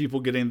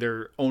people getting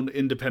their own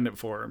independent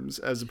forms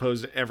as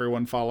opposed to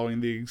everyone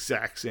following the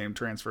exact same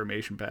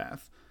transformation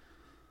path.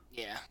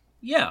 Yeah.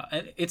 Yeah,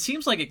 and it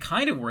seems like it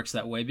kind of works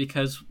that way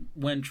because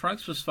when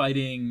Trunks was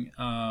fighting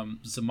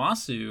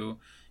Zamasu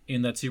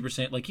in that Super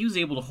Saiyan, like he was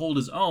able to hold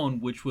his own,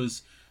 which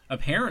was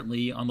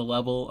apparently on the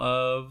level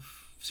of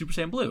Super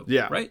Saiyan Blue.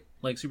 Yeah. Right?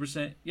 Like Super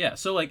Saiyan. Yeah.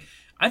 So like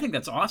I think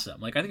that's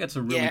awesome. Like I think that's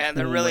a really cool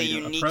they're really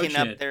way to uniquing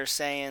up it. their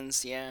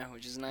Saiyans,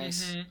 which is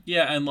nice. Mm-hmm.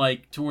 Yeah, and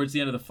like towards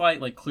the end of the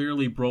fight, like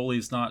clearly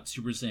Broly's not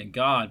Super Saiyan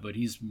God, but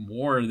he's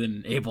more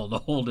than able to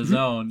hold his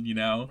own, you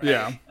know?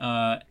 Yeah.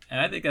 And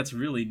I think that's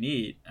really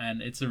neat,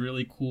 and it's a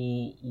really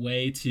cool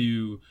way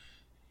to.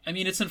 I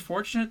mean, it's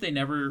unfortunate they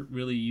never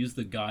really use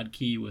the God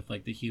Key with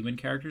like the human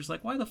characters.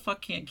 Like, why the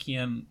fuck can't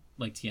Tien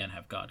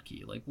have God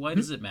Key? Like, why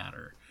does it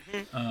matter?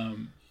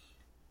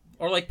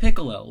 Or like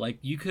Piccolo, like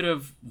you could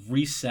have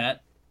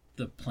reset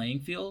the playing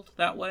field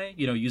that way,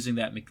 you know, using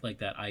that like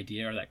that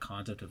idea or that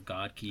concept of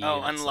God Key.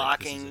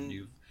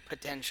 Unlocking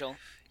potential.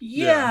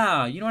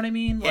 Yeah, you know what I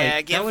mean?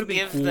 Like, give, that would be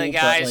give cool, the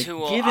guys like, who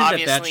will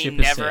obviously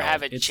never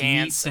have a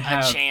chance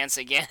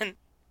again.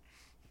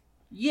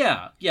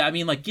 Yeah. I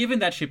mean, like, given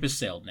that ship has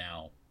sailed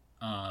now,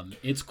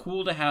 it's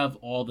cool to have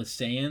all the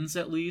Saiyans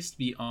at least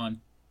be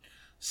on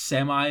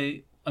semi.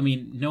 I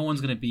mean, no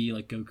one's gonna be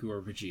like Goku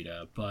or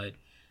Vegeta, but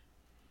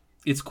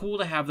it's cool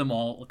to have them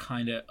all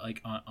kind of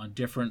like on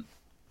different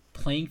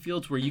playing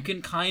fields where you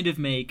can kind of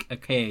make a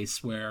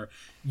case where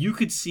you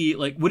could see,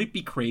 like, would it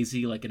be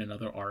crazy, like in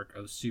another arc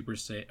of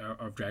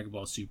of Dragon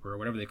Ball Super or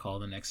whatever they call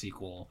the next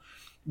sequel,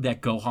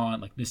 that Gohan,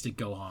 like Mystic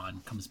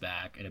Gohan, comes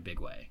back in a big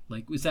way?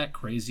 Like, is that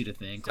crazy to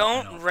think?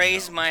 Don't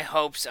raise my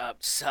hopes up,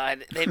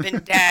 son. They've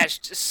been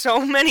dashed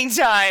so many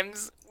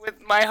times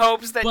with my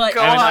hopes that Gohan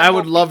I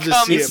would love to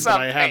see it,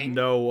 something. but I have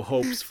no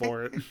hopes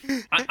for it.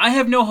 I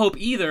have no hope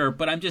either,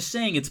 but I'm just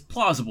saying it's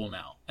plausible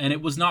now, and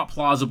it was not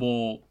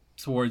plausible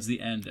towards the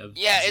end of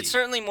Z. It's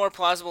certainly more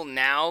plausible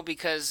now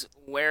because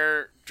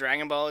where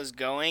Dragon Ball is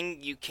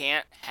going, you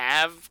can't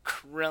have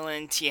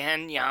Krillin,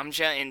 Tien,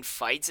 Yamcha in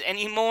fights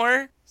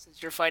anymore.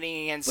 since you're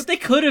fighting against. But they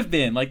could have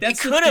been. Like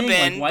that's it could have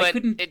been, like, why but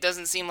couldn't... it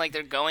doesn't seem like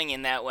they're going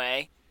in that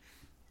way.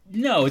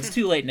 No, it's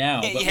too late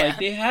now. But Yeah. like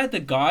they had the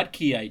God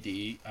Key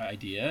idea,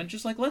 and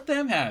just like let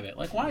them have it.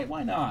 Like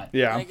why not?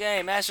 Yeah. Like,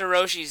 hey, Master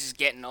Roshi's is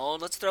getting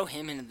old. Let's throw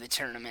him into the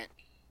tournament.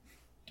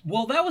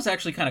 Well, that was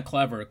actually kind of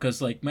clever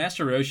because like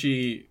Master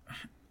Roshi,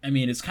 I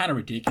mean, it's kind of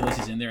ridiculous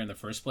he's in there in the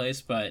first place,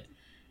 but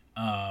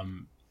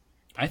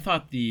I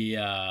thought the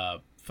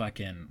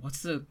fucking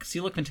what's the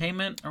seal of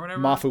containment or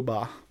whatever?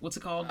 Mafuba. What's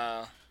it called?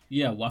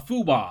 Yeah,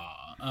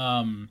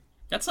 Wafuba.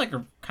 That's like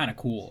a kind of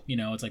cool. You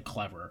know, it's like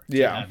clever to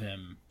Yeah. have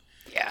him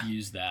Yeah.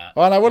 use that.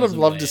 Well, and I would as have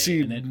a loved way, to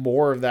see and then-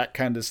 more of that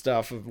kind of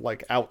stuff of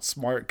like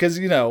outsmart, because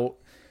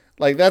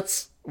like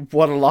that's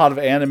what a lot of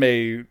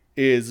anime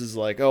is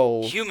like,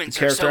 oh, Humans the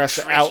character are has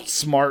so to tricky.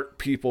 outsmart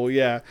people,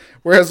 yeah.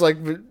 Whereas like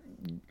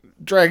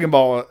Dragon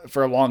Ball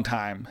for a long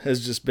time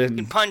has just been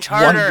You punch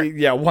harder.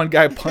 one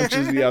guy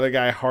punches the other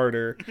guy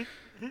harder.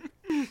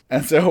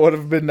 And so it would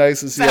have been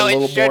nice to see That's a how it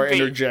little should more be.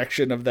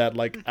 interjection of that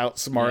like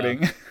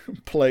outsmarting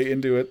play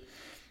into it.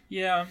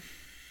 Yeah,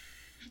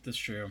 that's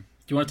true. Do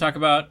you want to talk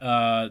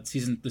about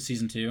season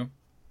 2?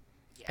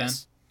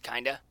 Yes,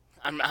 kinda.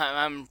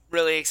 I'm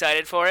really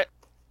excited for it.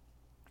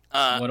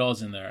 What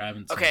all's in there? I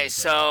haven't. Seen Okay, it,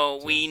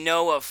 so we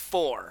know of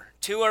 4.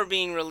 2 are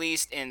being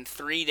released in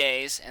 3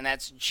 days, and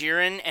that's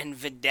Jiren and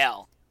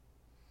Videl.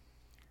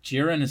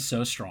 Jiren is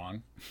so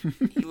strong.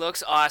 He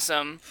looks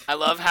awesome. I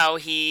love how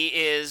he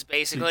is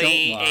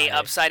basically Don't lie. a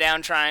upside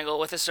down triangle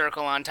with a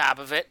circle on top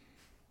of it.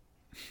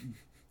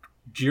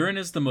 Jiren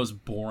is the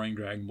most boring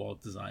Dragon Ball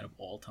design of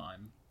all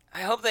time.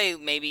 I hope they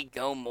maybe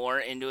go more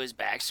into his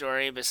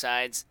backstory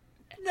besides.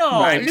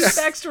 No, Right. his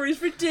backstory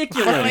is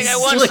ridiculous. Like, I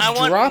want- Just I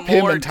want drop him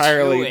more to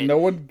entirely. it. No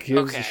one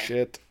gives a Okay.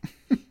 shit.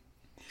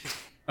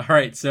 All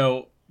right,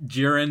 so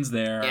Jiren's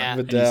there, Yeah.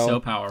 and he's Videl. so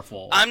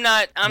powerful. I'm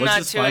not What's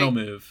his too. final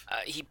move?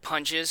 He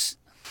punches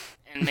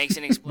and makes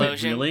an Wait,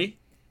 explosion. really?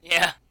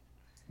 Yeah.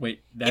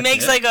 Wait, that's He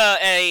makes it? like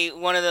a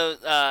one of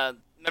those.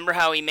 Remember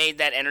how he made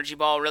that energy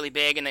ball really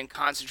big and then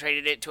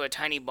concentrated it to a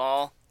tiny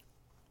ball,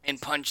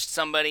 and punched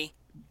somebody,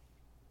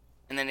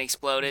 and then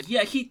exploded.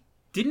 Yeah,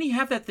 didn't he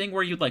have that thing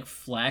where you'd like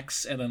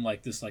flex and then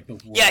like this like the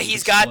world Yeah, would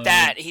he's got explode?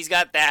 that. He's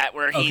got that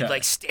where he Okay.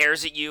 like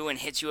stares at you and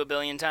hits you a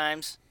billion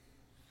times.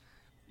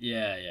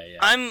 Yeah.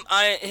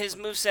 His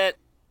moveset,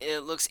 it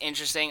looks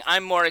interesting.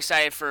 I'm more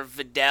excited for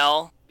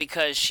Videl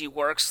because she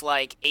works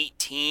like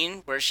 18,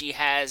 where she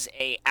has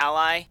a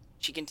ally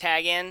she can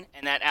tag in,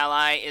 and that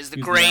ally is the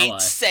Who's the great ally?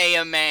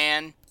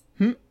 Saiyaman.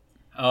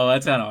 Oh,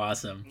 that's kind of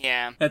awesome.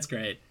 Yeah, That's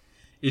great.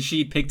 Is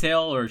she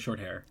pigtail or short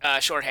hair?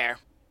 short hair.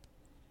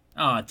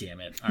 Oh, damn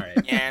it! All right.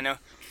 Yeah,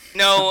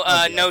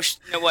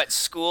 what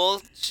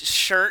school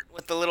shirt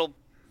with the little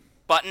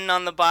button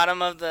on the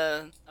bottom of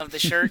the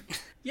shirt.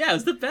 Yeah, it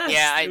was the best.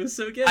 Yeah, it was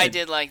so good. I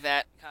did like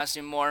that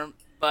costume more,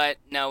 but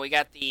no, we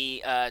got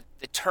the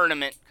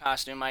tournament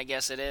costume, I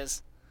guess it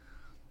is.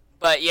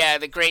 But yeah,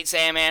 the Great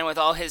Saiyaman with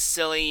all his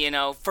silly,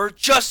 for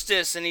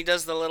justice, and he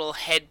does the little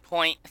head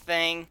point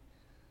thing.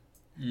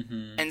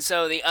 Mm-hmm. And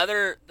so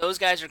those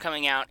guys are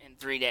coming out in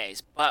 3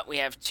 days, but we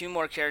have 2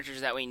 more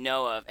characters that we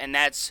know of, and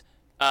that's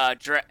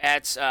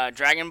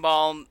Dragon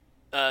Ball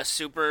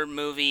Super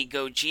movie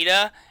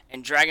Gogeta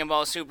and Dragon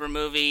Ball Super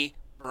movie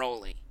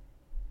Broly.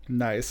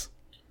 Nice.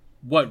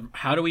 What?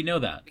 How do we know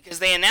that? Because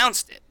they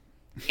announced it.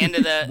 The end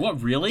of the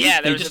What, really? Yeah,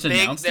 They there was just a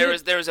big announced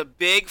it? there was a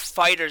big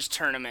fighters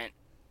tournament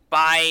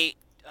by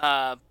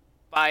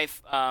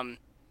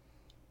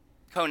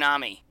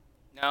Konami.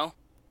 No?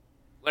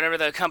 Whatever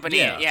the company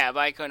Yeah.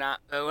 by Konami,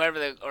 whatever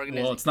the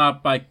organization. Well, it's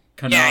not by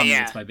Konami.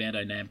 Yeah. It's by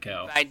Bandai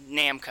Namco. By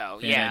Namco,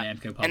 Bandai yeah.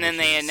 Namco And then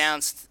they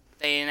publishers.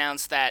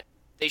 announced that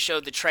they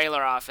showed the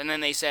trailer off, and then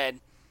they said,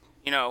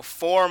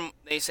 4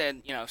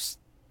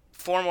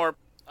 more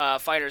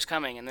fighters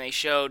coming, and they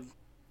showed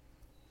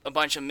a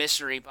bunch of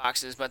mystery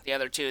boxes, but the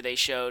other 2 they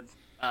showed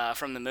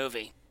from the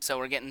movie. So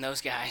we're getting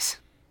those guys.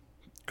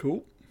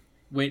 Cool.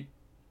 Wait,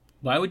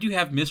 why would you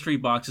have mystery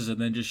boxes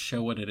and then just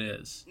show what it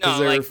is? Because No,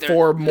 there like are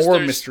 4 more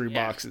there's- mystery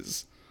yeah.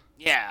 boxes.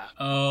 Yeah.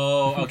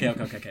 Oh,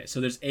 okay.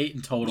 So there's 8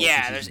 in total.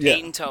 Yeah, for there's season 8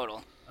 Yeah. in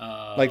total.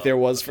 Like there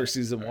was okay. for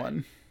season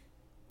 1.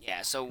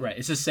 Yeah, so Right,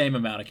 it's the same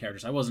amount of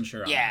characters. I wasn't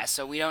sure. On yeah, that.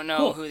 so we don't know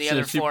Cool. who the So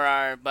other Super- 4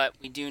 are, but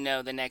we do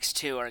know the next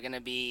 2 are going to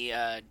be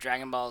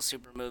Dragon Ball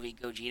Super movie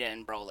Gogeta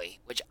and Broly,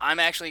 which I'm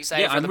actually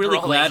excited Yeah, for. I'm the really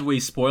Broly. glad we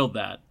spoiled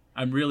that.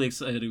 I'm really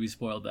excited we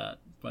spoiled that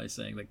by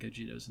saying that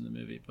Gogeta's in the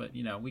movie. But,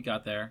 we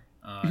got there.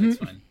 It's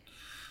fine.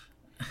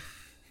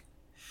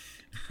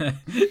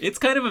 It's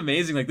kind of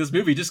amazing. Like, this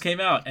movie just came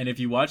out, and if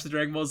you watch the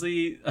Dragon Ball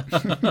Z,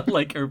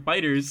 or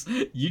fighters,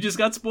 you just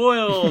got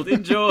spoiled.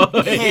 Enjoy.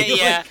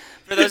 Yeah,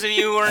 for those of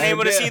you who weren't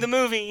able to yeah. see the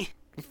movie.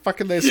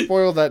 Fucking they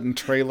spoiled that in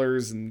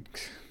trailers and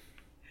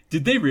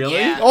Did they really?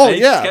 Yeah. oh I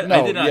yeah, just-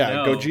 no, I did not yeah.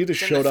 know. Gogeta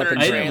showed up third in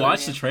I trailer, didn't trailers.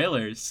 watch yeah. the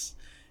trailers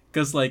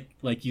because,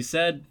 like you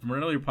said from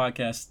an earlier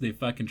podcast, they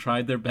fucking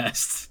tried their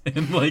best,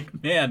 and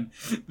man,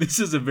 this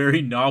is a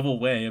very novel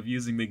way of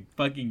using the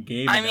fucking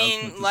game I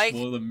announcement mean, to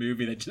spoil the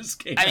movie that just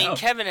came I mean, out.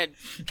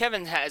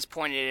 Kevin has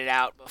pointed it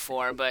out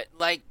before, but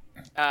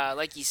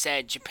like you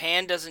said,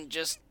 Japan doesn't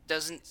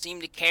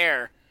seem to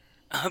care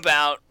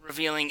about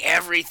revealing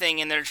everything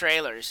in their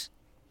trailers.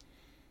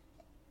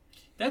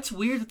 That's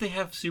weird that they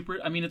have super.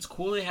 I mean, it's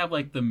cool they have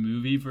like the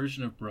movie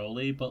version of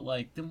Broly, but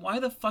like, then why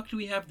the fuck do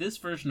we have this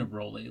version of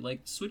Broly?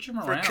 Like, switch them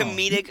For around.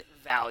 comedic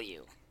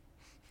value.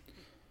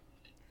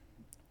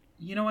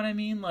 You know what I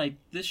mean? Like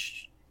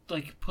this,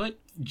 like put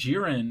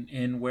Jiren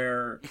in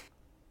where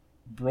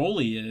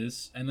Broly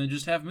is, and then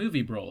just have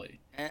movie Broly.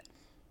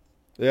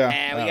 Yeah,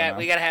 And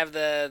we gotta have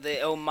the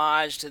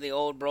homage to the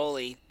old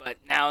Broly, but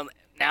now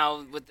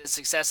with the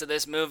success of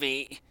this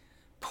movie,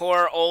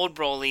 poor old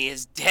Broly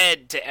is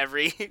dead to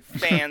every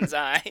fan's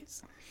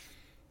eyes.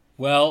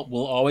 Well,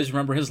 we'll always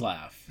remember his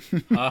laugh.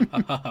 Ha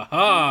ha ha ha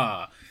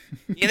ha.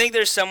 You think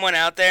there's someone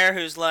out there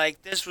who's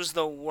like, this was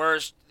the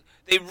worst?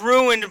 They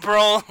ruined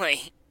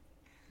Broly.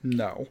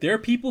 No. There are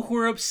people who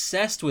are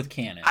obsessed with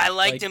canon. I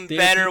liked him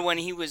better when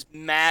he was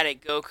mad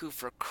at Goku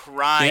for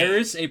crying.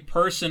 There's a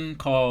person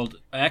called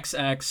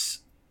XX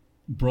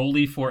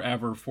Broly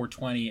Forever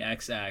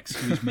 420XX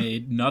who's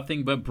made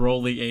nothing but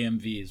Broly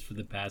AMVs for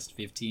the past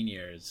 15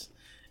 years,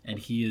 and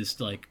he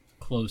is like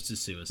close to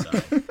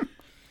suicide.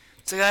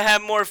 It's like, I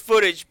have more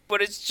footage,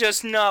 but it's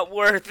just not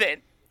worth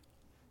it.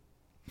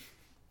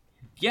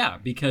 Yeah,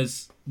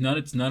 because none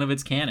of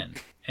it's canon,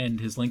 and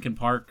his Linkin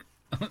Park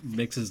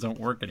mixes don't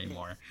work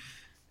anymore.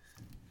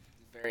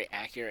 Very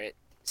accurate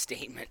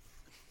statement.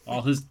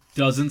 All his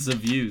dozens of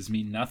views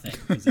mean nothing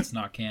because it's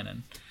not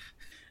canon.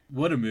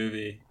 What a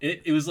movie.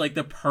 It was like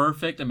the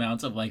perfect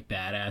amount of like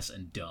badass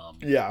and dumb.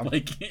 Yeah.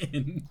 Like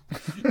in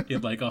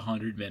like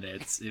 100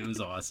 minutes. It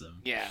was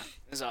awesome. Yeah,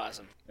 it was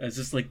awesome. It's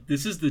just like,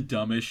 this is the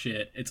dumbest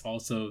shit. It's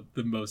also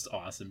the most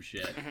awesome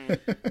shit.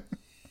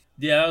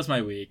 Yeah, that was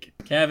my week.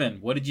 Kevin,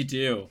 what did you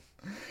do?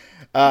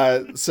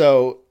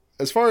 So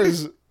as far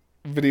as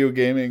video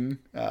gaming,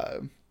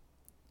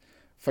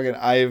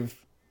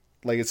 I've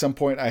like at some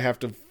point I have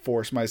to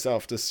force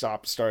myself to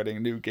stop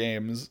starting new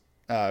games.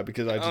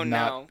 Because I did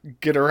not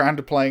get around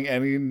to playing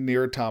any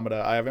Nier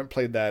Automata. I haven't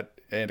played that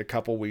in a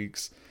couple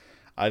weeks.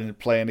 I didn't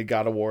play any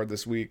God of War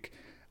this week.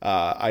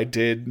 I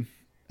did,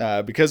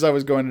 because I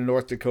was going to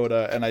North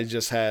Dakota and I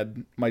just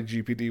had my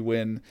GPD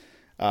win,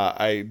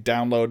 I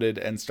downloaded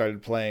and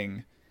started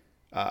playing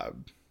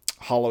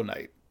Hollow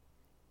Knight,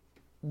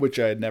 which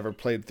I had never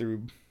played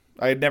through.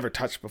 I had never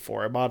touched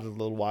before. I bought it a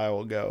little while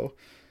ago.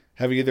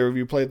 Have either of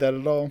you played that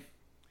at all?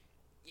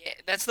 Yeah,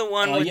 that's the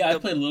one. With I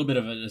played a little bit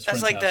of it.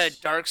 That's like the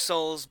Dark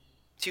Souls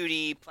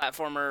 2D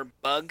platformer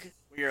bug,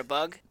 where you're a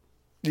bug.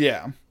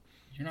 Yeah.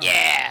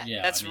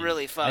 That's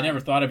really fun. I never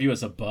thought of you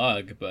as a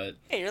bug, but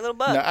hey, you're a little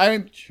bug. No, I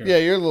mean, sure. Yeah,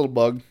 you're a little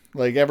bug.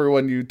 Like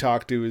everyone you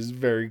talk to is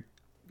very,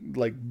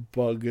 like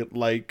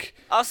bug-like.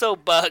 Also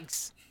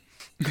bugs.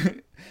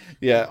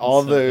 Yeah,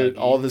 all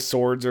the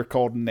swords are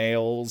called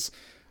nails.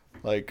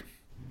 Like,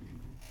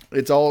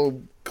 it's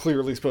all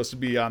clearly supposed to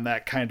be on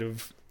that kind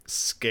of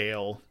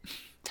scale.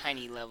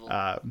 Tiny level.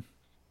 But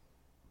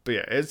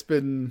yeah, it's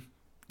been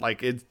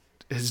like it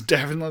has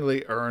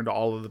definitely earned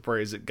all of the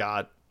praise it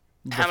got.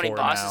 How many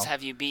bosses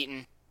have you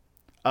beaten?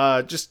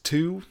 Just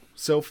 2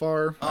 so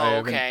far. Oh,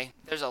 okay.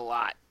 There's a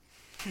lot.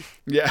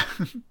 Yeah.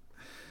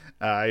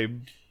 I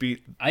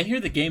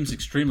hear the game's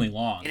extremely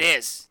long. It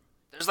is.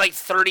 There's like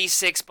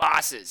 36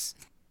 bosses.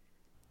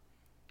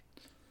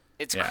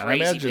 It's crazy I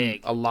imagine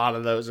big. A lot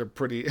of those are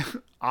pretty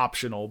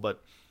optional,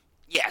 but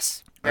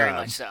yes, very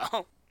much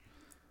so.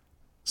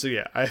 So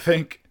yeah, I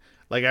think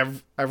like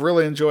I've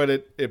really enjoyed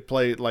it. It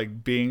played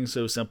like being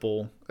so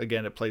simple.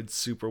 Again, it played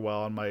super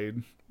well on my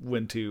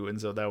Win 2, and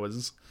so that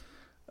was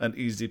an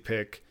easy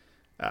pick.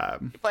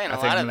 You're playing a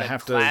lot of the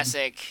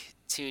classic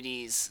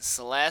 2Ds,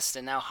 Celeste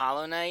and now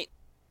Hollow Knight.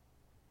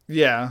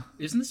 Yeah.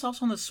 Isn't this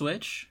also on the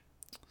Switch?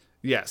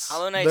 Yes.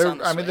 Hollow Knight's on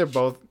the Switch. I mean, they're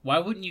both. Why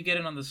wouldn't you get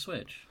it on the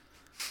Switch?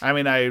 I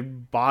mean, I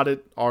bought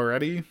it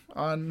already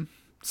on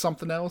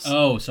something else.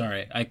 Oh,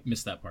 sorry. I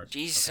missed that part.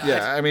 Jesus.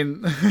 Yeah, I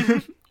mean...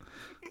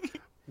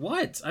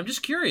 What? I'm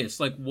just curious.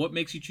 Like, what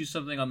makes you choose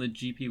something on the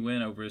GP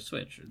Win over a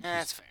Switch?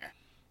 That's fair.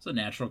 It's a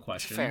natural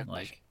question. It's a fair like,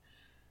 question.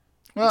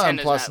 Well, and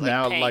Nintendo's plus not,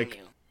 now, paying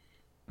like,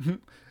 you.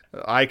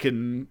 I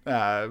can,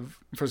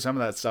 for some of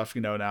that stuff,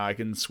 now I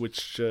can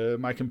switch to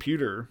my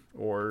computer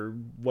or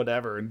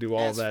whatever and do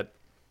all of that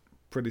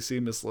pretty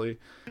seamlessly.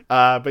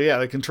 But yeah,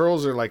 the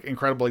controls are, like,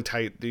 incredibly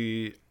tight.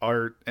 The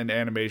art and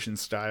animation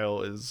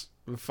style is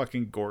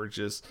fucking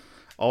gorgeous.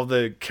 All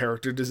the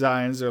character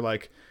designs are,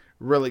 like,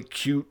 really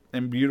cute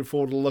and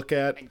beautiful to look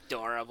at.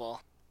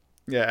 Adorable.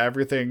 Yeah,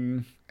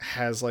 everything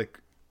has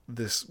like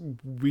this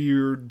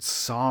weird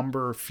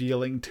somber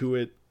feeling to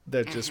it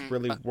that just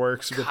really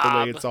works with the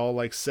way it's all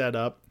like set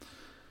up.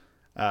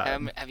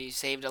 Have you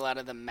saved a lot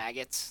of the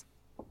maggots?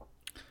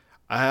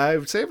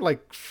 I've saved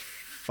like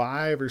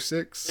 5 or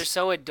 6. They're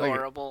so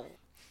adorable.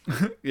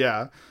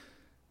 Yeah.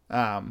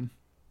 Yeah.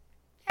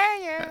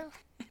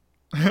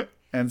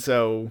 And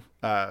so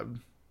I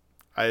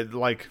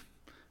like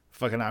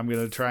I'm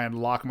gonna try and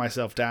lock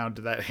myself down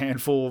to that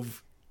handful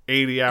of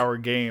 80-hour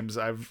games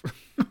I've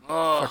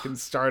fucking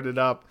started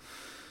up.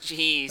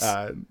 Jeez.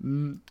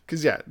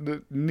 Because yeah,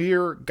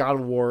 Nier, God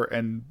of War,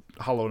 and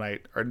Hollow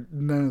Knight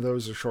none of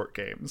those are short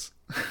games.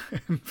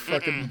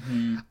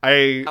 Fucking,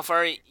 How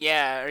far?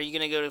 Yeah, are you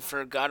gonna go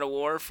for God of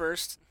War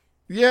first?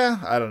 Yeah,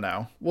 I don't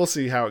know. We'll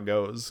see how it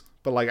goes.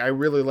 But like, I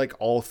really like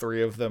all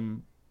three of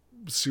them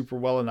super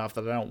well enough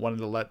that I don't want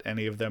to let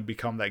any of them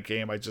become that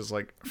game I just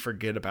like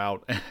forget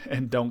about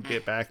and don't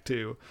get back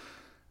to.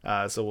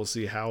 So we'll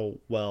see how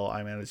well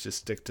I manage to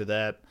stick to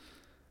that.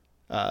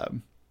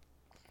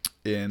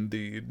 In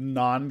the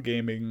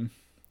non-gaming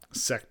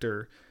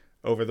sector,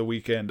 over the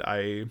weekend,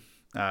 I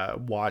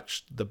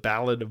watched The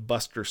Ballad of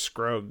Buster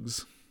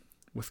Scruggs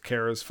with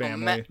Kara's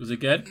family. Was it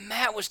good?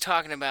 Matt was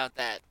talking about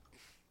that.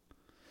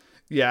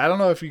 Yeah, I don't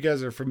know if you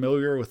guys are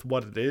familiar with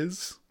what it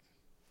is.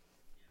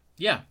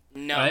 Yeah.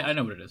 No. I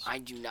know what it is. I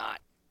do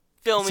not.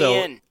 Fill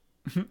me in.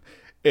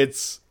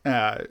 It's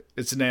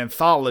an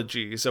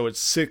anthology, so it's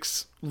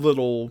 6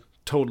 little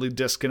totally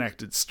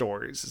disconnected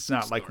stories. It's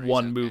not like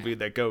one movie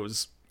that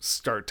goes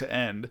start to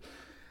end.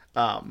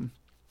 And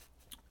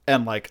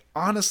like,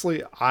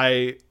 honestly,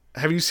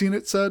 have you seen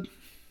it, Sud?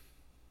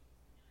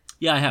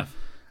 Yeah, I have.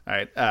 All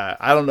right.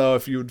 I don't know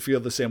if you would feel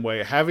the same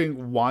way.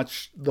 Having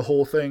watched the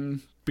whole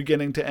thing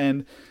beginning to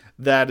end,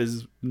 that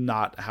is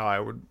not how I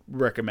would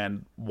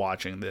recommend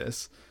watching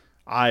this.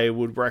 I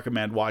would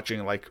recommend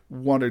watching like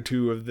 1 or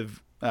 2 of the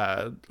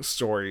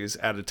stories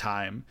at a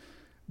time,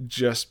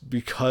 just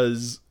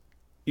because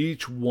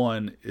each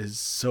one is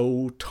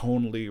so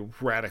tonally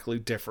radically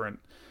different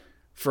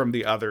from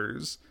the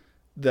others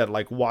that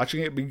like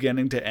watching it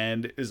beginning to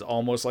end is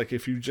almost like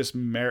if you just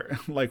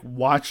like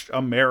watched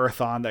a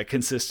marathon that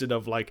consisted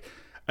of like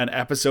an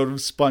episode of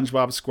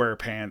SpongeBob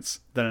SquarePants,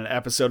 then an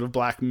episode of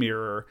Black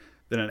Mirror,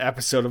 then an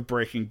episode of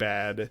Breaking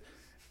Bad,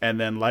 and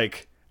then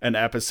like an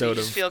episode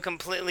you just feel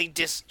completely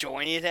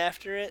disjointed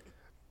after it.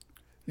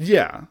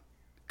 Yeah,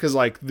 because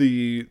like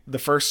the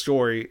first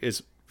story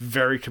is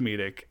very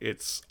comedic.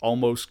 It's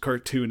almost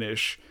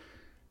cartoonish,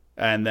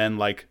 and then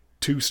like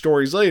 2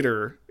 stories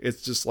later,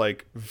 it's just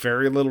like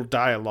very little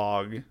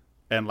dialogue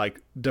and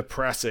like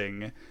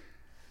depressing,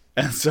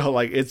 and so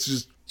like it's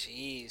just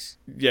jeez.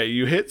 Yeah,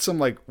 you hit some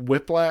like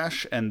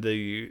whiplash, and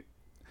the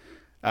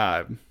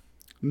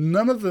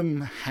none of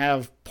them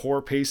have poor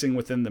pacing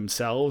within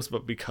themselves,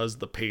 but because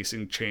the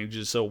pacing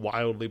changes so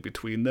wildly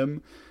between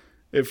them,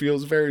 it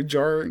feels very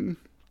jarring.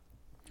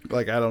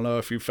 Like, I don't know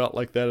if you felt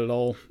like that at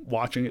all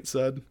watching it,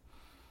 Sud.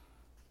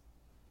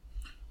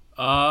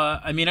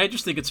 I mean, I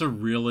just think it's a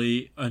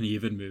really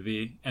uneven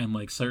movie, and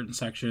like certain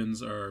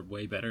sections are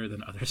way better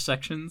than other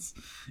sections.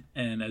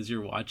 And as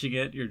you're watching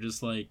it, you're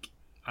just like,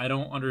 I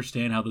don't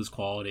understand how this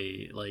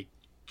quality like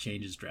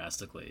changes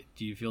drastically.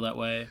 Do you feel that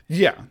way?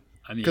 Yeah,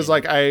 I mean, because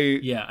like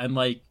I'm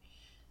like,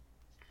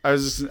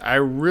 I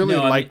really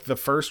liked the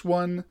first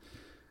one.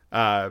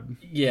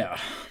 Yeah,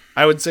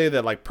 I would say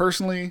that like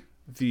personally,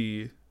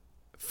 the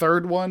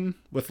third one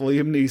with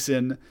Liam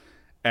Neeson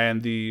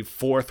and the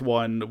fourth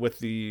one with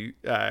the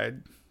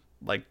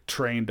like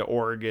train to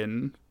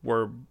Oregon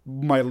were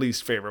my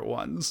least favorite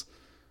ones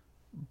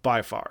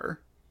by far.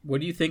 What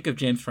do you think of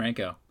James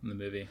Franco in the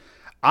movie?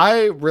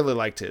 I really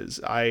liked his.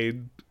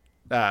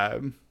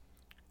 Because,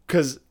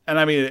 and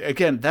I mean,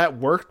 again, that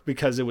worked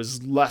because it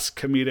was less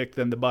comedic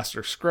than the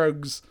Buster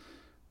Scruggs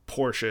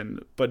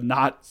portion, but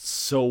not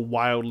so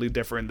wildly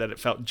different that it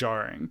felt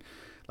jarring.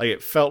 Like,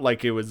 it felt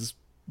like it was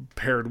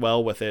paired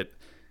well with it.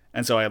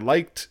 And so I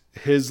liked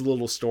his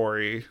little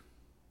story.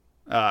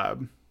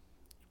 The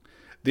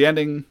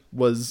ending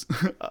was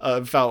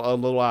felt a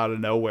little out of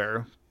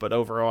nowhere, but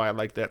overall I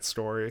liked that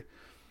story.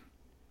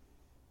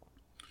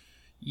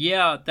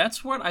 Yeah,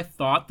 that's what I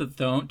thought the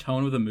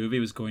tone of the movie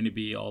was going to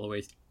be all the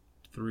way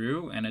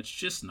through, and it's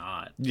just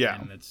not. Yeah.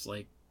 And it's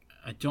like,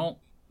 I don't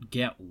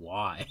get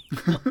why.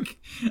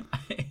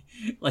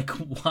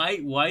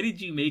 Why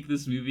did you make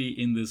this movie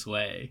in this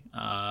way?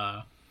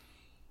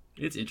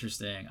 It's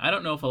interesting. I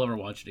don't know if I'll ever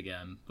watch it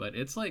again, but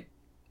it's like,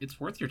 it's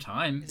worth your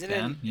time. Is it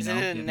a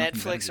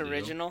Netflix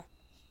original?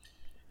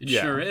 It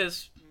sure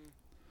is.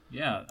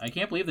 Yeah, I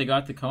can't believe they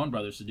got the Coen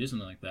brothers to do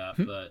something like that,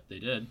 but they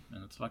did,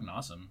 and it's fucking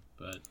awesome.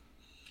 But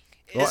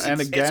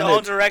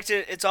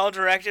it's all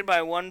directed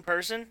by one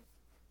person.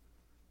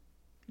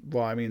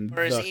 Well, I mean, the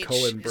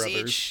Coen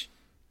brothers.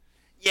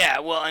 Yeah,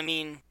 well, I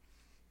mean,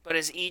 but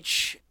is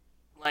each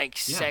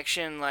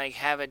section like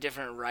have a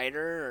different writer,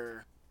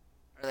 or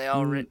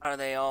are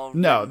they all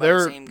no,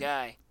 they're the same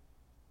guy?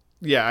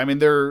 Yeah, I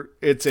mean,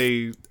 it's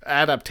a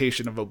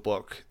adaptation of a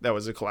book that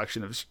was a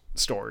collection of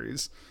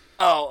stories.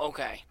 Oh,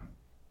 okay.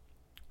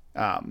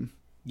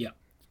 Yeah.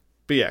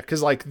 But yeah,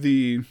 because like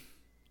the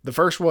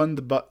first one,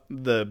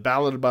 the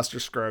Ballad of Buster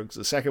Scruggs,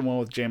 the second one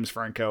with James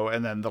Franco,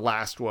 and then the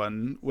last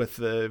one with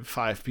the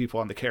 5 people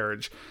on the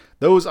carriage,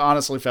 those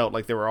honestly felt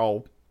like they were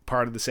all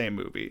part of the same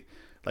movie.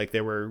 Like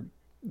they were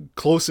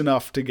close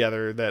enough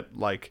together that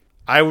like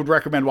I would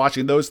recommend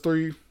watching those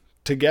 3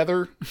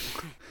 together,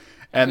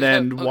 and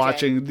then okay.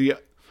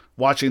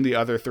 watching the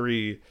other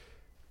 3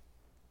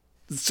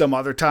 some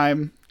other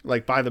time,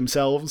 like by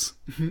themselves.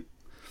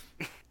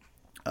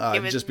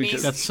 Just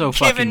because that's so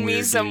fucking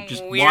weird. Some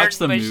Just weird watch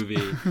the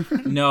movie.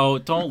 No,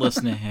 don't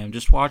listen to him.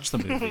 Just watch the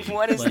movie.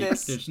 What is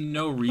this? There's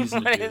no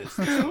reason to do this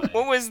way.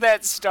 What was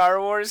that Star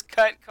Wars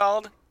cut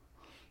called?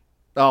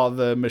 Oh,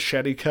 the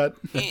machete cut?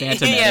 The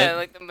Phantom Yeah, Edit?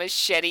 like the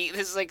machete.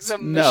 This is like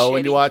some No, machete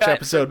when you watch cut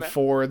episode from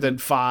 4, then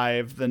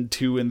 5, then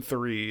 2 and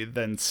 3,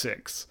 then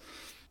 6.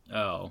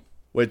 Oh.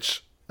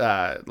 Which,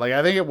 I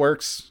think it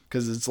works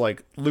because it's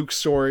like Luke's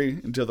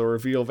story until the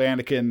reveal of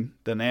Anakin,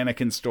 then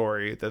Anakin's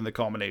story, then the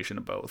culmination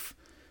of both.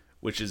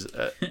 Which is...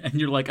 And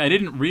you're like, I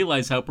didn't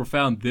realize how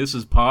profound this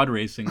is pod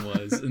racing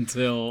was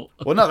until...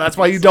 Well, no, that's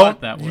why you saw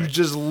it don't... that way. You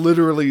just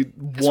literally...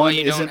 That's one why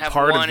you isn't don't have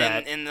part one of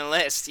that. in the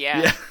list,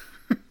 yeah. Yeah.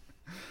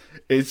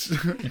 It's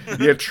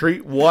you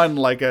treat one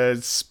like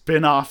a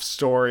spin-off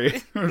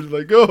story.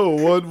 Like,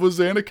 oh, what was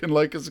Anakin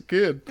like as a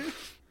kid?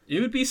 It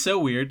would be so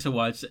weird to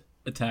watch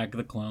Attack of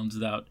the Clones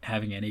without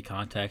having any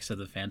context of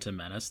the Phantom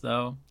Menace,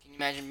 though. Can you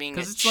imagine being a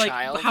Because it's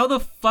child? like, how the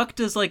fuck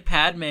does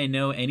Padme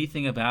know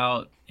anything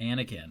about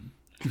Anakin?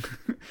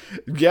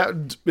 Yeah,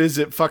 is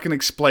it fucking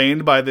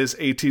explained by this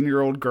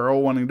 18-year-old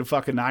girl wanting to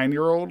fuck a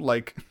 9-year-old?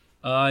 Like,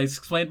 It's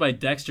explained by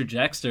Dexter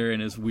Jettster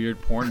and his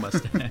weird porn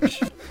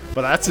mustache.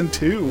 but that's in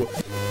 2.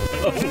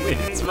 Oh,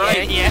 it's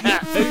right. Yeah.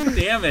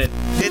 Damn it.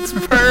 It's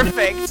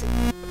perfect.